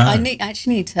day? No. I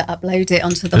actually need to upload it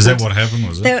onto the. Is that what happened?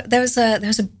 Was it? There was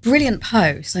a brilliant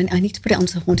post. I need to put it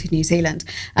onto Haunted New Zealand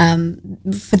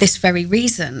for this very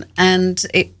reason, and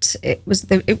it was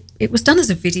done as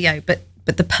a video, but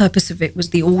the purpose of it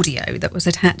was the audio that was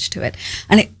attached to it.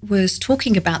 And it was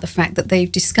talking about the fact that they've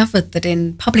discovered that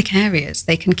in public areas,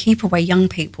 they can keep away young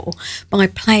people by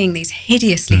playing these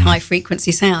hideously high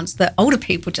frequency sounds that older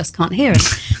people just can't hear. And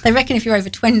they reckon if you're over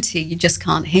 20, you just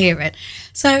can't hear it.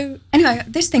 So anyway,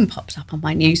 this thing pops up on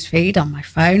my news feed on my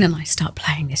phone, and I start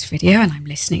playing this video and I'm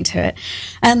listening to it.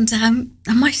 And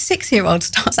my 6-year-old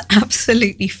starts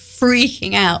absolutely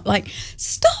freaking out, like,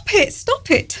 stop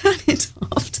it, turn it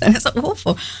off. And it's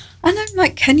awful. And I'm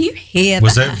like, can you hear that?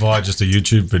 Was that via just a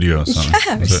YouTube video or something?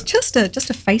 Yeah, it was just a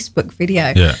Facebook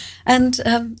video. Yeah. And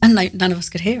none of us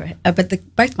could hear it. But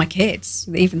both my kids,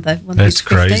 even the one That's who's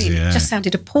 15, crazy, yeah. it just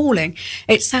sounded appalling.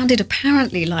 It sounded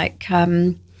apparently like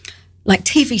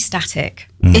TV static,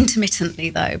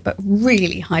 intermittently though, but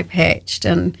really high pitched.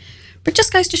 But it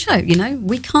just goes to show,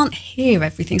 we can't hear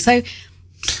everything. So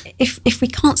if we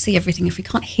can't see everything, if we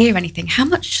can't hear anything, how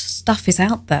much stuff is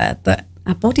out there that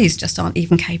our bodies just aren't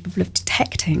even capable of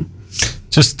detecting?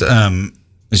 Just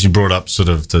as you brought up sort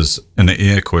of this inner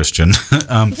ear question,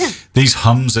 these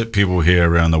hums that people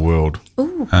hear around the world,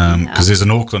 because there's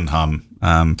an Auckland hum.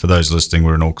 For those listening,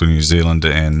 we're in Auckland, New Zealand,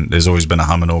 and there's always been a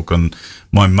hum in Auckland.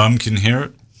 My mum can hear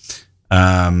it.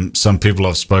 Some people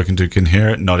I've spoken to can hear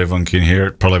it. Not everyone can hear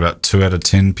it. Probably about 2 out of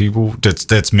 10 people.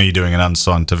 That's me doing an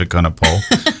unscientific kind of poll.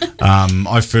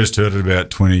 I first heard it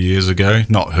about 20 years ago.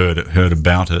 Not heard it, heard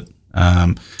about it.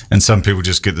 And some people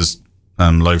just get this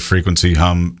low frequency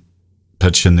hum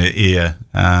pitch in their ear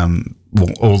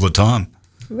all the time.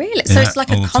 Really? So it's like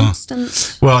a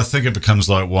constant. Well, I think it becomes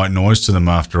like white noise to them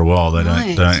after a while. They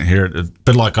don't hear it.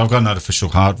 But like I've got an artificial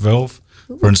heart valve,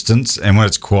 for instance, and when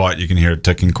it's quiet, you can hear it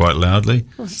ticking quite loudly.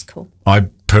 Oh, that's cool. I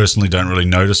personally don't really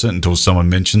notice it until someone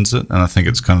mentions it, and I think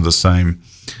it's kind of the same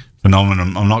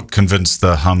phenomenon. I'm not convinced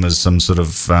the hum is some sort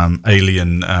of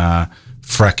alien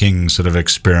fracking sort of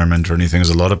experiment or anything, as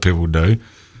a lot of people do.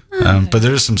 But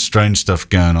there is some strange stuff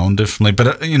going on, definitely.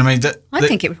 But I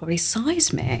think it would probably be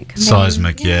seismic.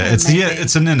 Seismic, yeah.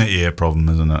 It's an inner ear problem,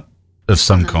 isn't it, of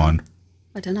some kind.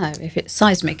 I don't know if it's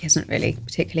seismic. Isn't really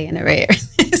particularly inner ear.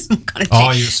 It's some kind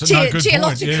of good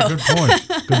geological. Point.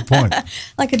 Yeah, good point.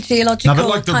 Like a geological. No, but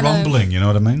like the rumbling, you know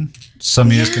what I mean?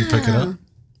 Some ears can pick it up.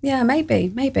 Yeah, maybe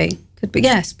could be.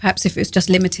 Yes, perhaps if it was just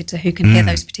limited to who can hear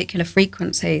those particular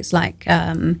frequencies, like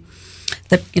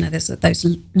there's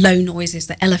those low noises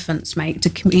that elephants make to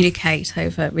communicate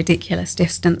over ridiculous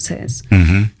distances.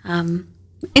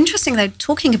 Interesting though,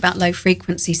 talking about low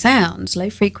frequency sounds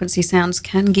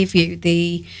can give you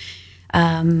the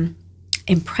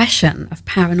impression of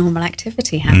paranormal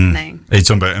activity happening. Are you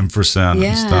talking about infrasound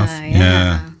and stuff?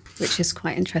 Yeah, which is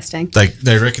quite interesting.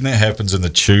 They reckon that happens in the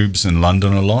tubes in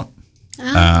London a lot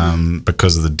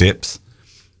because of the depth.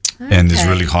 Okay. And there's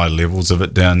really high levels of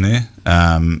it down there.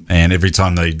 And every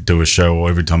time they do a show or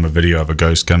every time a video of a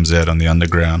ghost comes out on the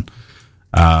underground,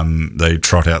 they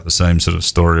trot out the same sort of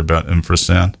story about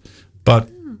infrasound. But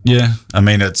yeah, I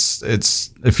mean, it's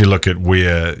if you look at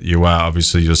where you are,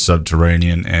 obviously you're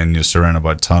subterranean and you're surrounded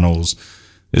by tunnels,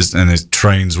 and there's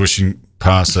trains wishing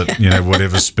past at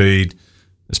whatever speed.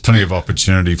 There's plenty of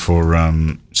opportunity for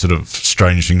sort of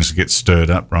strange things to get stirred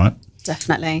up, right?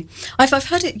 Definitely. I've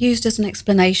heard it used as an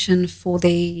explanation for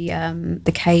the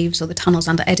caves or the tunnels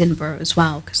under Edinburgh as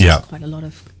well, because there's quite a lot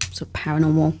of sort of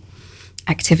paranormal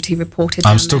activity reported.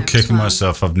 I'm still kicking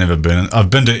myself. I've never been.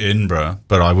 I've been to Edinburgh,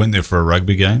 but I went there for a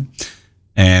rugby game,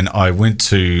 and I went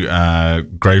to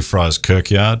Greyfriars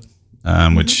Kirkyard,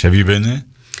 which have you been there?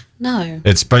 No.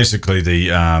 It's basically the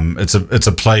it's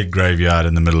a plague graveyard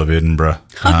in the middle of Edinburgh,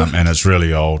 and it's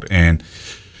really old, and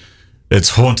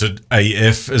it's haunted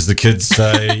AF, as the kids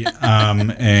say,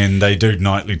 and they do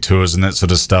nightly tours and that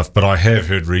sort of stuff. But I have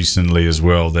heard recently as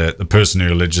well that the person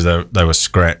who alleged they were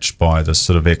scratched by this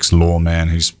sort of ex-lawman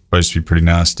who's supposed to be pretty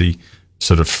nasty,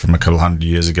 sort of from a couple hundred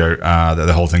years ago, that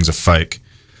the whole thing's a fake.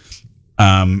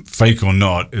 Fake or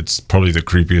not, it's probably the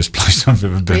creepiest place I've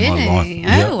ever been in my life.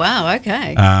 Oh, wow,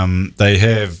 okay. They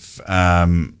have...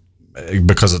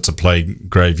 because it's a plague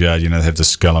graveyard, they have the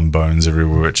skull and bones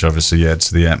everywhere, which obviously adds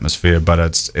to the atmosphere, but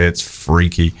it's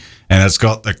freaky. And it's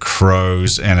got the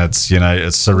crows, and it's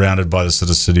surrounded by the sort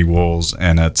of city walls,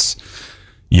 and it's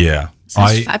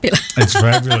fabulous. It's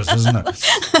fabulous, isn't it?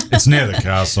 It's near the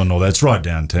castle and all that. It's right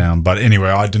downtown. But anyway,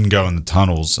 I didn't go in the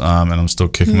tunnels, and I'm still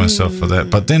kicking myself for that.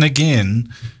 But then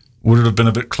again, would it have been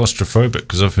a bit claustrophobic?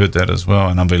 Because I've heard that as well,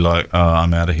 and I'll be like, oh,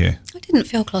 I'm out of here. I didn't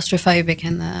feel claustrophobic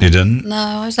in there. You didn't? No,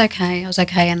 I was okay. I was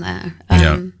okay in there.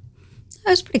 It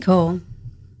was pretty cool.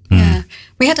 Yeah,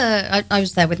 we had I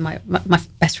was there with my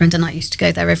best friend, and I used to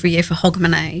go there every year for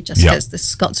Hogmanay, just because the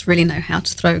Scots really know how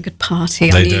to throw a good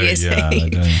party on New Year's Eve. They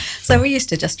do. So we used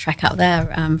to just trek up there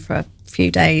for a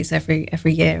few days every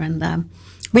year, and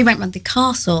we went around the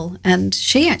castle, and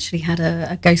she actually had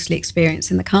a ghostly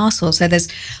experience in the castle. So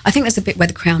I think there's a bit where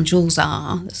the crown jewels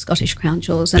are, the Scottish crown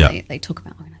jewels, and they talk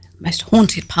about the most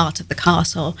haunted part of the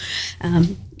castle,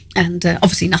 and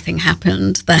obviously nothing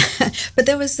happened there, but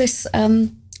there was this.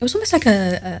 It was almost like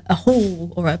a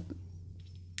hall or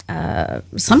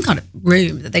some kind of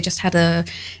room that they just had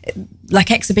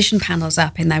like exhibition panels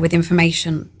up in there with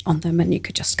information on them, and you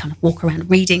could just kind of walk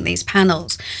around reading these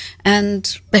panels. And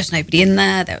there was nobody in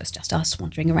there. There was just us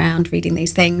wandering around reading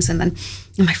these things. And then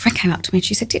my friend came up to me and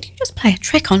she said, "Did you just play a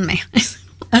trick on me?" I said,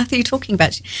 "What on earth are you talking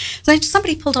about?" So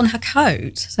somebody pulled on her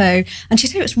coat. And she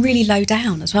said it was really low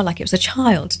down as well, like it was a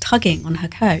child tugging on her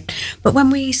coat. But when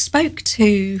we spoke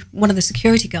to one of the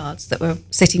security guards that were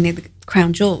sitting near the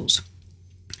crown jewels,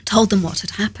 told them what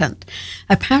had happened,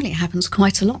 apparently it happens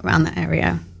quite a lot around that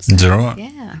area. So, is that right?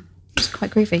 Yeah, it's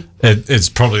quite creepy. It's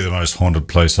probably the most haunted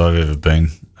place I've ever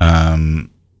been.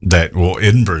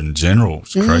 Edinburgh in general,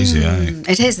 it's crazy,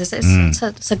 It is.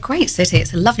 It's a great city.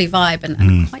 It's a lovely vibe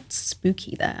and quite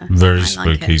spooky there. Very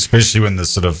spooky, especially when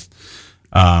there's sort of,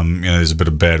 there's a bit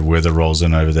of bad weather rolls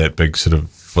in over that big sort of,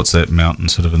 what's that mountain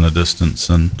sort of in the distance?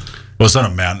 And well, it's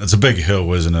not a mountain; it's a big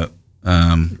hill, isn't it?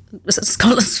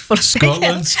 Scotland's full of big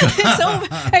hills.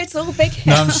 It's all big hills.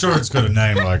 No, I'm sure it's got a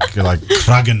name like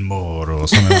Cragganmore or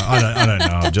something. I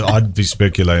don't know. I'd be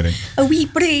speculating. A wee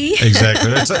brie.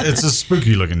 Exactly. It's a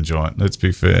spooky looking joint. Let's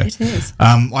be fair. It is.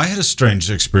 I had a strange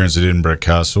experience at Edinburgh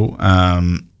Castle. Well,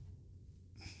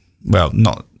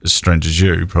 not as strange as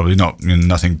you, probably not.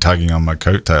 Nothing tugging on my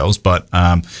coattails, but.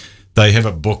 They have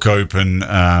a book open,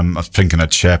 I think in a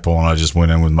chapel, and I just went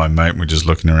in with my mate and we're just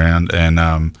looking around, and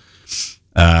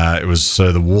it was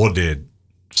the war dead.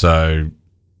 So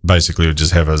basically it would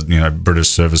just have a British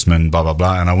serviceman, blah blah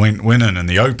blah, and I went in, and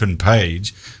the open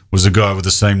page was a guy with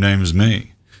the same name as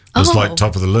me. It was like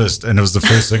top of the list, and it was the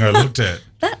first thing I looked at.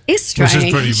 That is strange. Which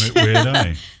is pretty weird,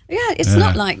 eh? Yeah, it's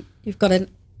not like you've got a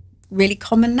really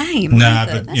common name. Nah,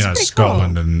 but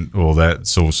Scotland cool. And all that,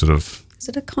 it's all sort of. Is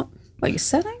it what your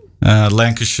surname?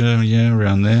 Lancashire,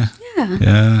 around there.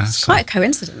 Yeah. It's quite a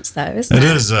coincidence, though, isn't it?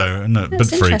 It is, though, isn't it? A bit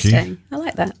freaky. I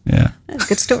like that. Yeah. That's a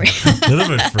good story. A little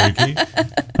bit freaky.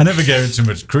 I never gave it too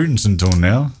much credence until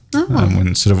now,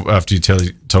 when sort of after you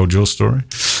told your story.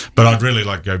 But I'd really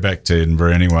like to go back to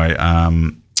Edinburgh anyway.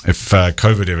 If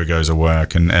COVID ever goes away, I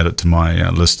can add it to my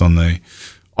list on the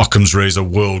Occam's Razor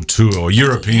World Tour or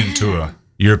European Tour.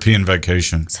 European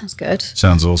vacation. Sounds good.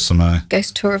 Sounds awesome, eh?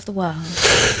 Ghost tour of the world.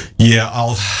 Yeah,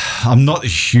 I'm not the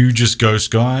hugest ghost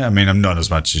guy. I mean, I'm not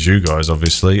as much as you guys,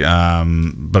 obviously.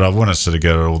 But I want to sort of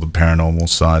go to all the paranormal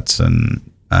sites and,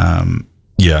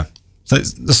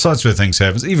 the sites where things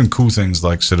happen. Even cool things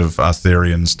like sort of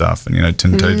Arthurian stuff and,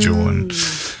 Tintagel and,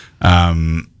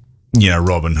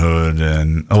 Robin Hood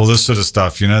and all this sort of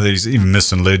stuff. These even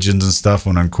myths and legends and stuff.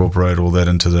 I want to incorporate all that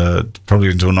into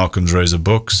an Occam's Razor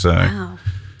book. So. Wow.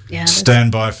 Yeah,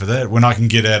 stand by for that when I can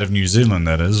get out of New Zealand,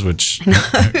 that is, which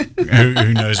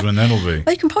who knows when that'll be.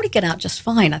 Well, you can probably get out just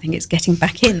fine. I think it's getting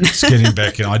back in. It's getting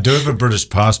back in. I do have a British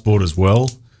passport as well,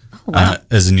 wow.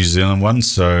 as a New Zealand one.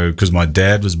 So, because my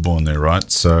dad was born there,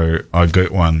 right? So I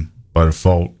got one by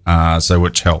default, so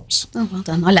which helps. Oh, well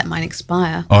done. I let mine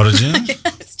expire. Oh, did you? Yeah,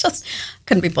 it's just,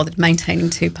 couldn't be bothered maintaining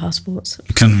 2 passports.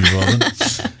 Couldn't be bothered.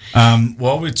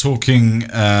 While we're talking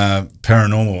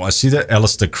paranormal, I see that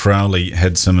Aleister Crowley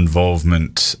had some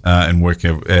involvement in work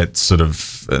at sort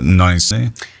of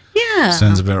 90. Yeah.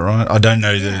 Sounds about right. I don't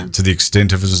know to the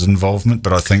extent of his involvement,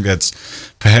 but I think that's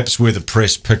perhaps where the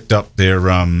press picked up their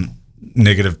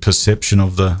negative perception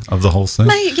of the whole thing.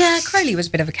 Yeah, Crowley was a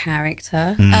bit of a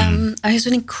character. He was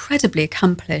an incredibly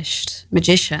accomplished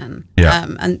magician,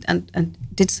 and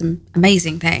did some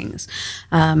amazing things.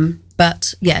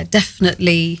 But yeah,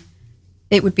 definitely,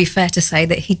 it would be fair to say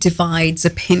that he divides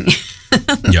opinion.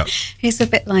 Yeah, He's a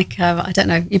bit like I don't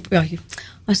know.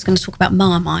 I was going to talk about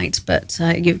Marmite, but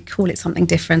you call it something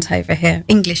different over here.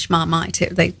 English Marmite.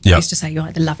 They used to say you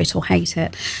either love it or hate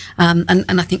it.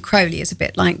 And I think Crowley is a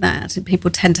bit like that.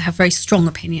 People tend to have very strong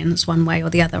opinions one way or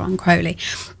the other on Crowley.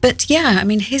 But yeah, I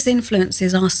mean, his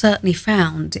influences are certainly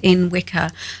found in Wicca.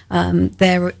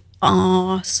 There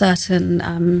are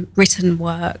certain written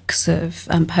works of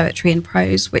poetry and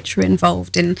prose which were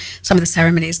involved in some of the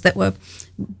ceremonies that were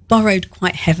borrowed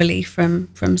quite heavily from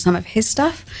some of his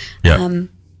stuff. Yeah.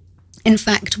 In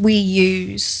fact, we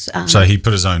use... so he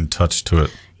put his own touch to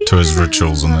it, to his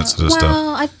rituals and that sort of stuff.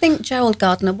 Well, I think Gerald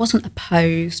Gardner wasn't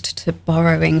opposed to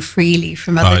borrowing freely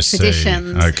from other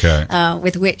traditions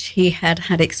with which he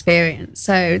had experience.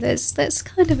 So there's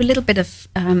kind of a little bit of...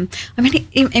 I mean,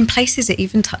 in places it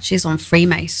even touches on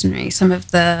Freemasonry. Some of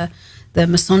the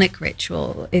Masonic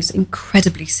ritual is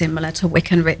incredibly similar to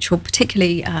Wiccan ritual,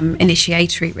 particularly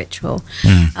initiatory ritual.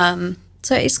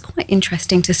 So it's quite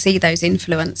interesting to see those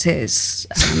influences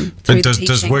through the teachings.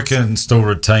 Does Wiccan still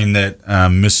retain that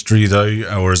mystery, though,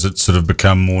 or has it sort of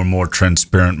become more and more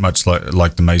transparent, much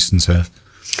like the Masons have?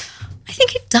 I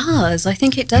think it does. I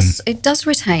think it does. It does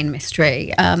retain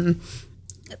mystery. I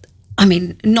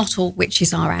mean, not all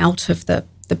witches are out of the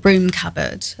broom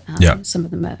cupboard. Some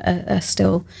of them are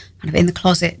still kind of in the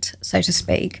closet, so to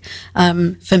speak.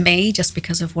 For me, just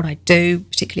because of what I do,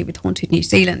 particularly with Haunted New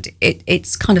Zealand,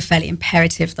 it's kind of fairly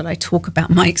imperative that I talk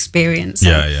about my experience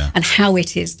and how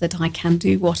it is that I can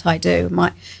do what I do.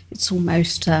 It's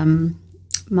almost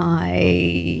my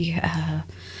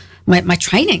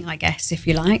training, I guess, if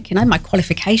you like, my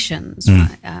qualifications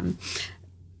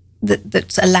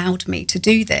that's allowed me to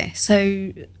do this.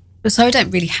 So I don't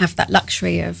really have that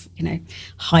luxury of,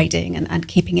 hiding and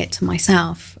keeping it to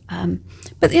myself.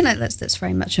 But, that's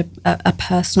very much a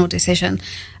personal decision.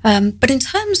 But in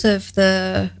terms of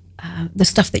the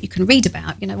stuff that you can read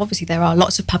about, obviously there are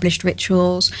lots of published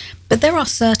rituals, but there are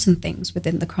certain things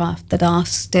within the craft that are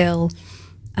still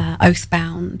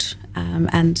oath-bound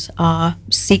and are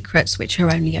secrets which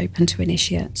are only open to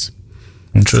initiates.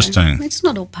 Interesting. So it's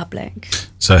not all public.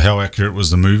 So how accurate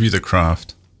was the movie, The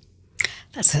Craft?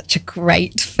 That's such a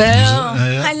great film.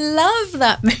 I love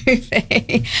that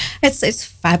movie. It's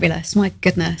fabulous. My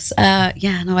goodness. I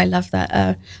love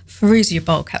that. Feruzia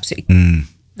Bulk, absolutely.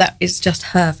 That is just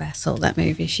her vessel, that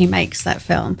movie. She makes that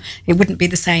film. It wouldn't be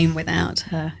the same without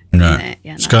her in it.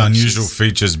 Yeah, she's got unusual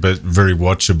features, but very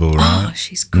watchable, right? Oh,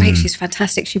 she's great. She's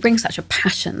fantastic. She brings such a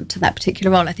passion to that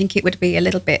particular role. I think it would be a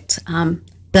little bit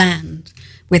bland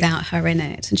without her in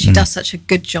it. And she does such a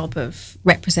good job of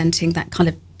representing that kind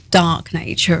of dark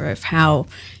nature of how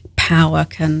power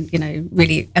can,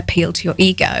 really appeal to your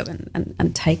ego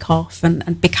and take off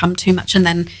and become too much, and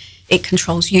then it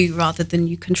controls you rather than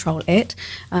you control it.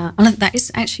 And that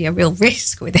is actually a real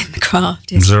risk within the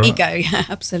craft, is ego. Yeah,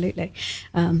 absolutely.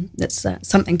 That's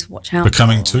something to watch out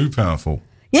Becoming for. too powerful.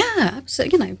 Yeah,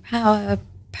 absolutely. Power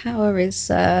is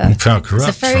power corrupts,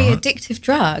 it's a very right? addictive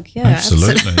drug. Yeah,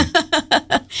 absolutely.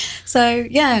 So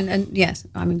and yes,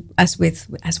 I mean, as with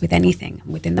anything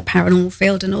within the paranormal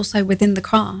field and also within the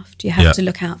craft, you have to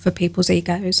look out for people's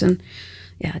egos and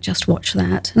just watch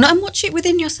that and watch it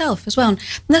within yourself as well. And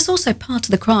that's also part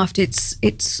of the craft. It's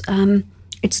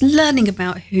learning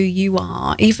about who you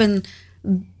are, even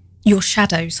your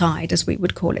shadow side, as we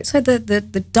would call it. So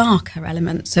the darker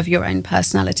elements of your own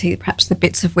personality, perhaps the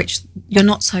bits of which you're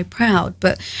not so proud,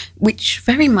 but which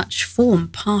very much form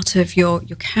part of your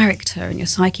character and your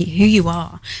psyche, who you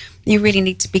are. You really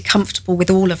need to be comfortable with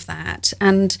all of that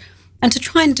and to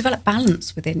try and develop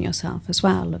balance within yourself as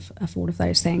well of all of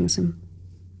those things. And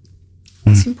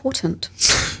it's important.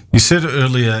 You said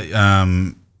earlier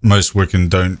most Wiccan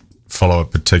don't follow a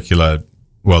particular...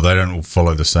 Well, they don't all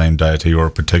follow the same deity or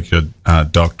a particular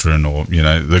doctrine or,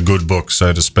 the good book,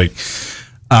 so to speak.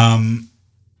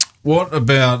 What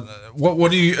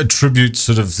do you attribute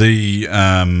sort of the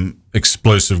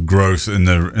explosive growth in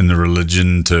the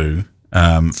religion too.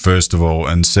 First of all,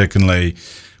 and secondly,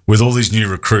 with all these new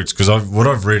recruits, because what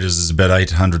I've read is there's about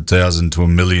 800,000 to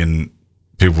 1 million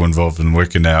people involved in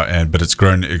Wicca now, but it's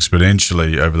grown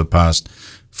exponentially over the past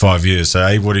 5 years. So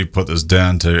A, what do you put this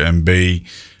down to? And B,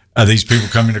 are these people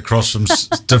coming across from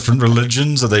different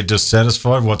religions? Are they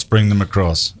dissatisfied? What's bringing them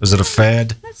across? Is it a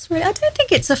fad? I don't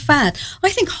think it's a fad. I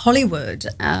think Hollywood,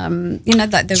 like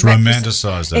it's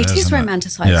romanticized. It is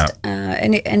romanticized,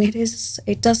 and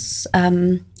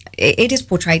it is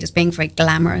portrayed as being very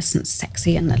glamorous and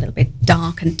sexy and a little bit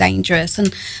dark and dangerous,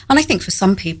 and I think for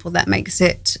some people that makes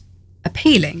it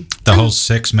appealing. The whole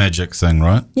sex magic thing,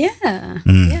 right? Yeah,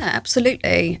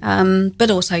 absolutely. But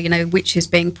also, witches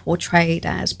being portrayed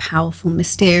as powerful,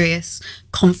 mysterious,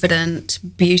 confident,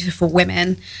 beautiful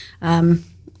women.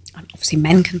 Obviously,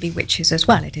 men can be witches as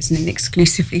well. It isn't an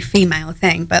exclusively female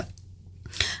thing, but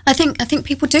I think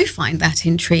people do find that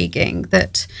intriguing,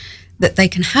 that they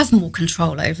can have more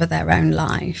control over their own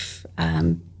life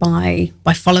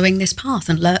by following this path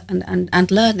and learning.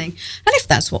 And if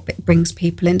that's what brings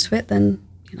people into it, then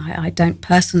I don't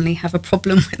personally have a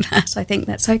problem with that. I think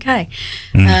that's okay.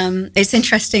 It's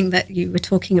interesting that you were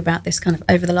talking about this kind of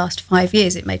over the last 5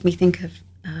 years. It made me think of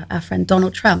our friend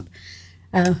Donald Trump.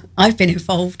 I've been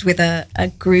involved with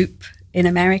a group in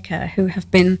America who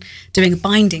have been doing a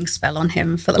binding spell on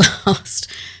him for the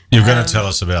last... You've got to tell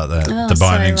us about that, the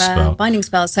binding spell. Binding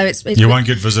spell. So it's you won't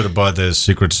get visited by the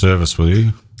Secret Service, will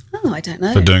you? Oh, I don't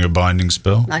know. For doing a binding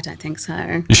spell? I don't think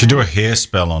so. You should do a hair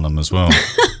spell on them as well.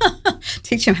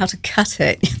 Teach him how to cut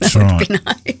it. That That's would right. be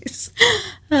nice.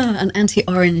 An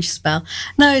anti-orange spell.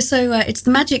 No, so it's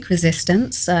the magic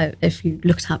resistance. So if you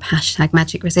looked up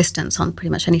 #magic resistance on pretty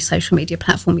much any social media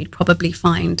platform, you'd probably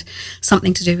find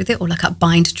something to do with it, or look up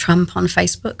Bind Trump on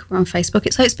Facebook. We're on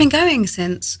Facebook. So it's been going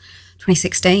since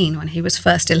 2016 when he was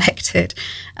first elected,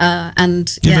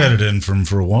 and You've had it in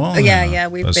for a while.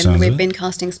 We've been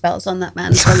casting spells on that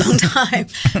man for a long time.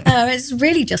 It's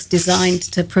really just designed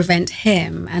to prevent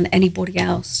him and anybody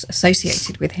else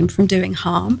associated with him from doing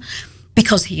harm,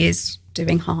 because he is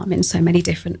doing harm in so many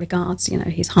different regards.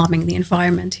 He's harming the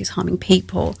environment, he's harming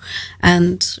people,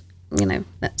 and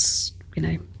that's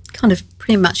kind of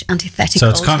pretty much antithetical. So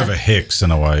it's kind of a hex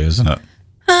in a way, isn't it?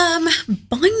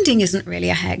 Binding isn't really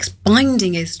a hex.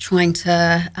 Binding is trying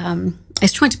to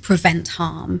prevent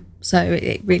harm. So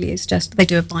it really is just, they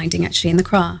do a binding actually in the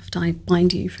craft. I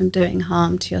bind you from doing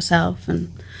harm to yourself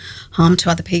and harm to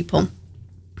other people.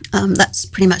 That's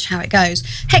pretty much how it goes.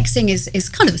 Hexing is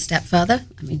kind of a step further.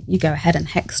 I mean, you go ahead and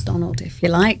hex Donald if you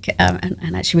like,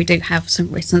 and actually we do have some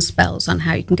written spells on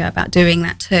how you can go about doing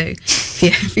that too,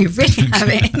 if you really have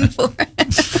it in for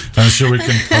it. I'm sure we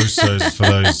can post those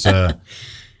for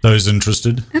those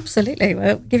interested. Absolutely.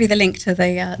 We'll give you the link to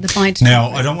the bind. Now,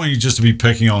 I don't want you just to be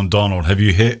picking on Donald. Have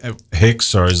you hex?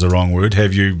 Sorry, is the wrong word.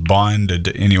 Have you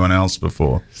binded anyone else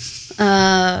before?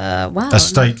 Wow. A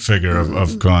state figure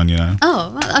of kind,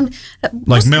 Oh,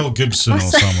 like Mel Gibson or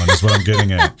someone is what I'm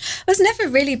getting at. I was never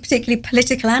really a particularly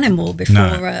political animal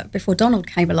before Donald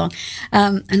came along,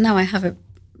 and now I have a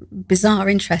bizarre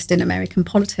interest in American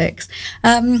politics.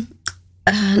 No,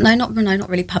 not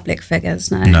really public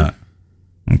figures. No.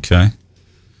 Okay.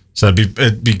 So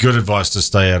it'd be good advice to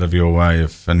stay out of your way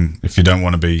if you don't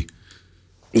want to be.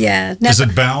 Yeah. Never. Is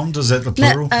it bound? Is that the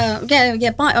plural?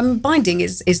 Yeah. Binding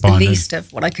is the least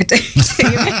of what I could do to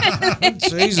you.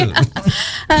 Jesus.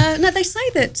 No, they say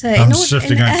that I'm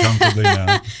shifting uncomfortably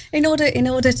now. In order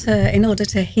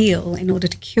to heal, in order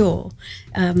to cure,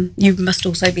 you must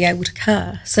also be able to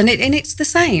curse, and it's the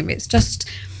same. It's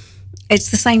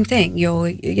the same thing.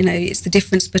 It's the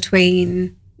difference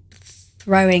between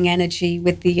throwing energy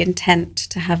with the intent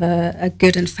to have a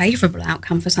good and favourable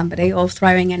outcome for somebody, or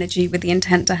throwing energy with the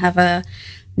intent to have a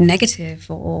negative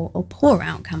or poor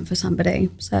outcome for somebody.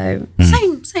 So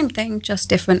same thing, just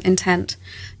different intent.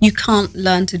 You can't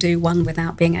learn to do one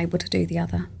without being able to do the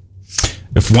other.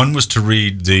 If one was to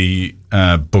read the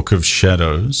Book of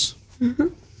Shadows,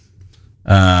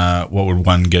 what would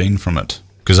one gain from it?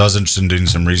 Because I was interested in doing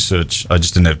some research. I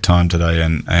just didn't have time today,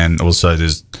 and also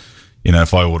there's...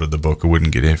 if I ordered the book, I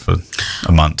wouldn't get here for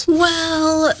a month.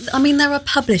 Well, I mean, there are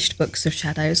published books of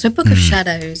shadows. So Book of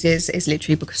Shadows is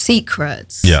literally a book of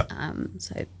secrets. Yeah.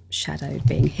 So shadow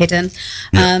being hidden.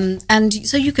 Yeah. And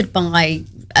so you could buy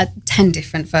 10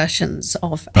 different versions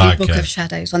of a Book of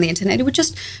Shadows on the internet. It would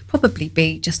just probably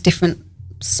be just different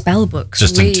spell books.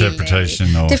 Just really.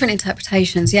 interpretation. Or... Different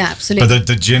interpretations, yeah, absolutely. But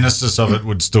the genesis of it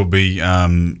would still be...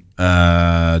 what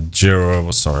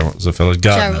was the fellow?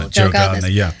 Gerald Gardner,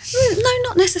 yeah. No,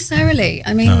 not necessarily.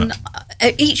 I mean,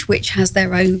 Each witch has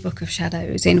their own book of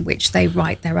shadows in which they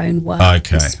write their own work,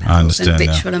 Okay, and spells I understand and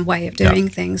now. ritual and way of doing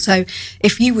things. So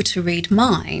if you were to read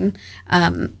mine,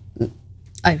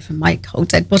 from my cold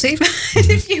dead body,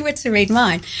 if you were to read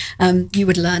mine, you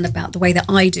would learn about the way that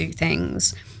I do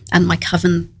things and my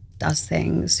coven does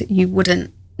things. You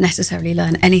wouldn't necessarily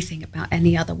learn anything about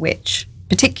any other witch,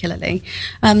 particularly,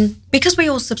 because we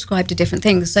all subscribe to different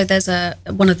things. So there's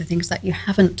one of the things that you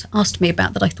haven't asked me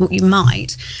about that I thought you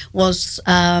might was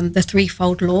the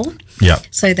threefold law. Yeah.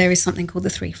 So there is something called the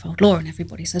threefold law, and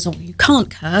everybody says, oh, you can't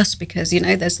curse because,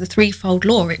 there's the threefold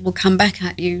law. It will come back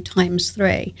at you times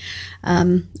 3.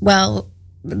 Well,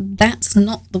 that's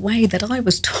not the way that I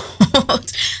was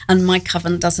taught, and my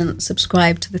coven doesn't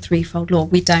subscribe to the threefold law.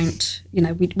 We don't,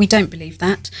 we don't believe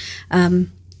that.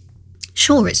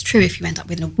 Sure, it's true if you end up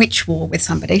with a witch war with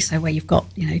somebody, so where you've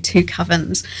got, 2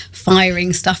 covens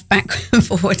firing stuff back and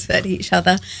forwards at each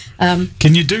other.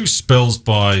 Can you do spells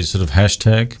by sort of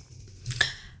hashtag?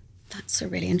 That's a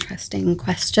really interesting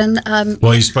question.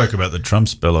 Well, you spoke about the Trump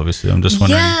spell, obviously. I'm just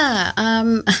wondering. Yeah,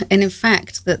 and in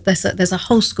fact, that there's a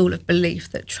whole school of belief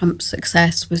that Trump's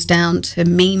success was down to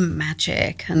meme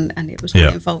magic, and it was all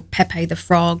involved Pepe the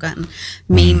Frog and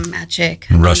meme magic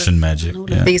and Russian magic, and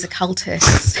all of these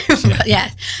occultists. But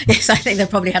yes, I think they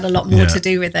probably had a lot more to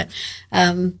do with it.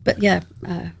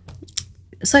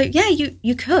 So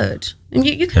you could, and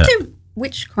you could do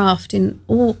witchcraft in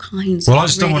all kinds of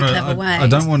really clever ways. I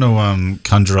don't want to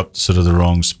conjure up sort of the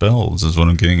wrong spells is what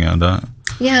I'm getting at. I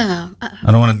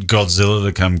don't want Godzilla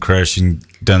to come crashing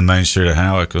down the main street of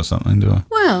Howick or something, do I?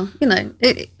 Well,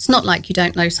 it's not like you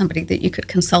don't know somebody that you could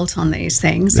consult on these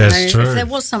things. That's true. If there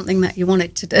was something that you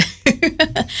wanted to do,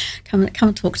 come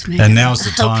and talk to me. And now's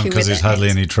the time because there's hardly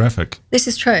any traffic. This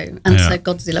is true. And so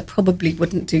Godzilla probably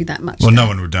wouldn't do that much. Well, no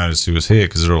one would notice he was here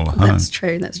because they're all at home. That's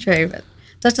true. But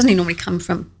that doesn't normally come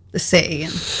from the sea.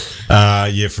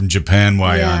 From Japan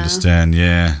way, I understand,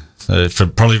 So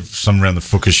probably somewhere around the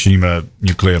Fukushima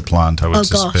nuclear plant, I would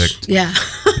suspect. Gosh, yeah.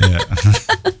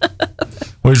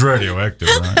 Well, he's radioactive,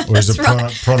 right? Well, he's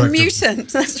product a mutant,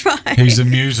 that's right. He's a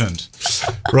mutant.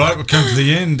 Right, we've come to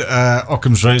the end.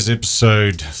 Occam's Razor,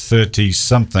 episode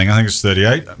 30-something. I think it's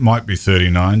 38. It might be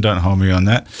 39. Don't hold me on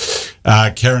that.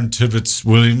 Karen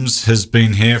Tibbets-Williams has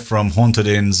been here from Haunted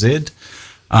NZ.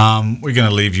 We're going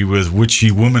to leave you with Witchy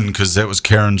Woman because that was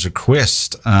Karen's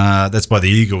request. That's by the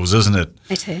Eagles, isn't it?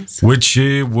 It is.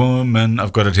 Witchy Woman.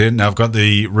 I've got it here. Now I've got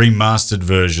the remastered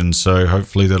version, so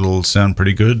hopefully that'll sound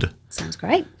pretty good. Sounds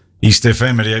great. East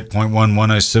FM 88.1,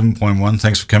 107.1.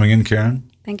 Thanks for coming in,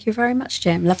 Karen. Thank you very much,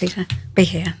 Jim. Lovely to be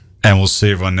here. And we'll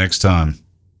see everyone next time.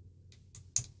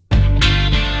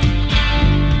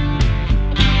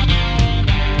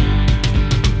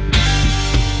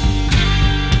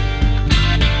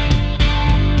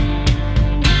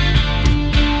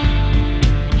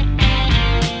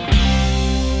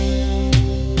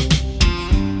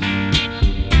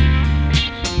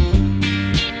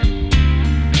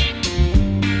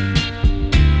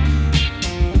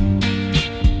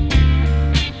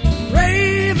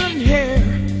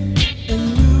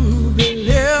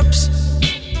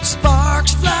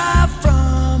 Sparks fly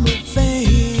from her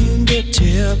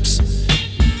fingertips.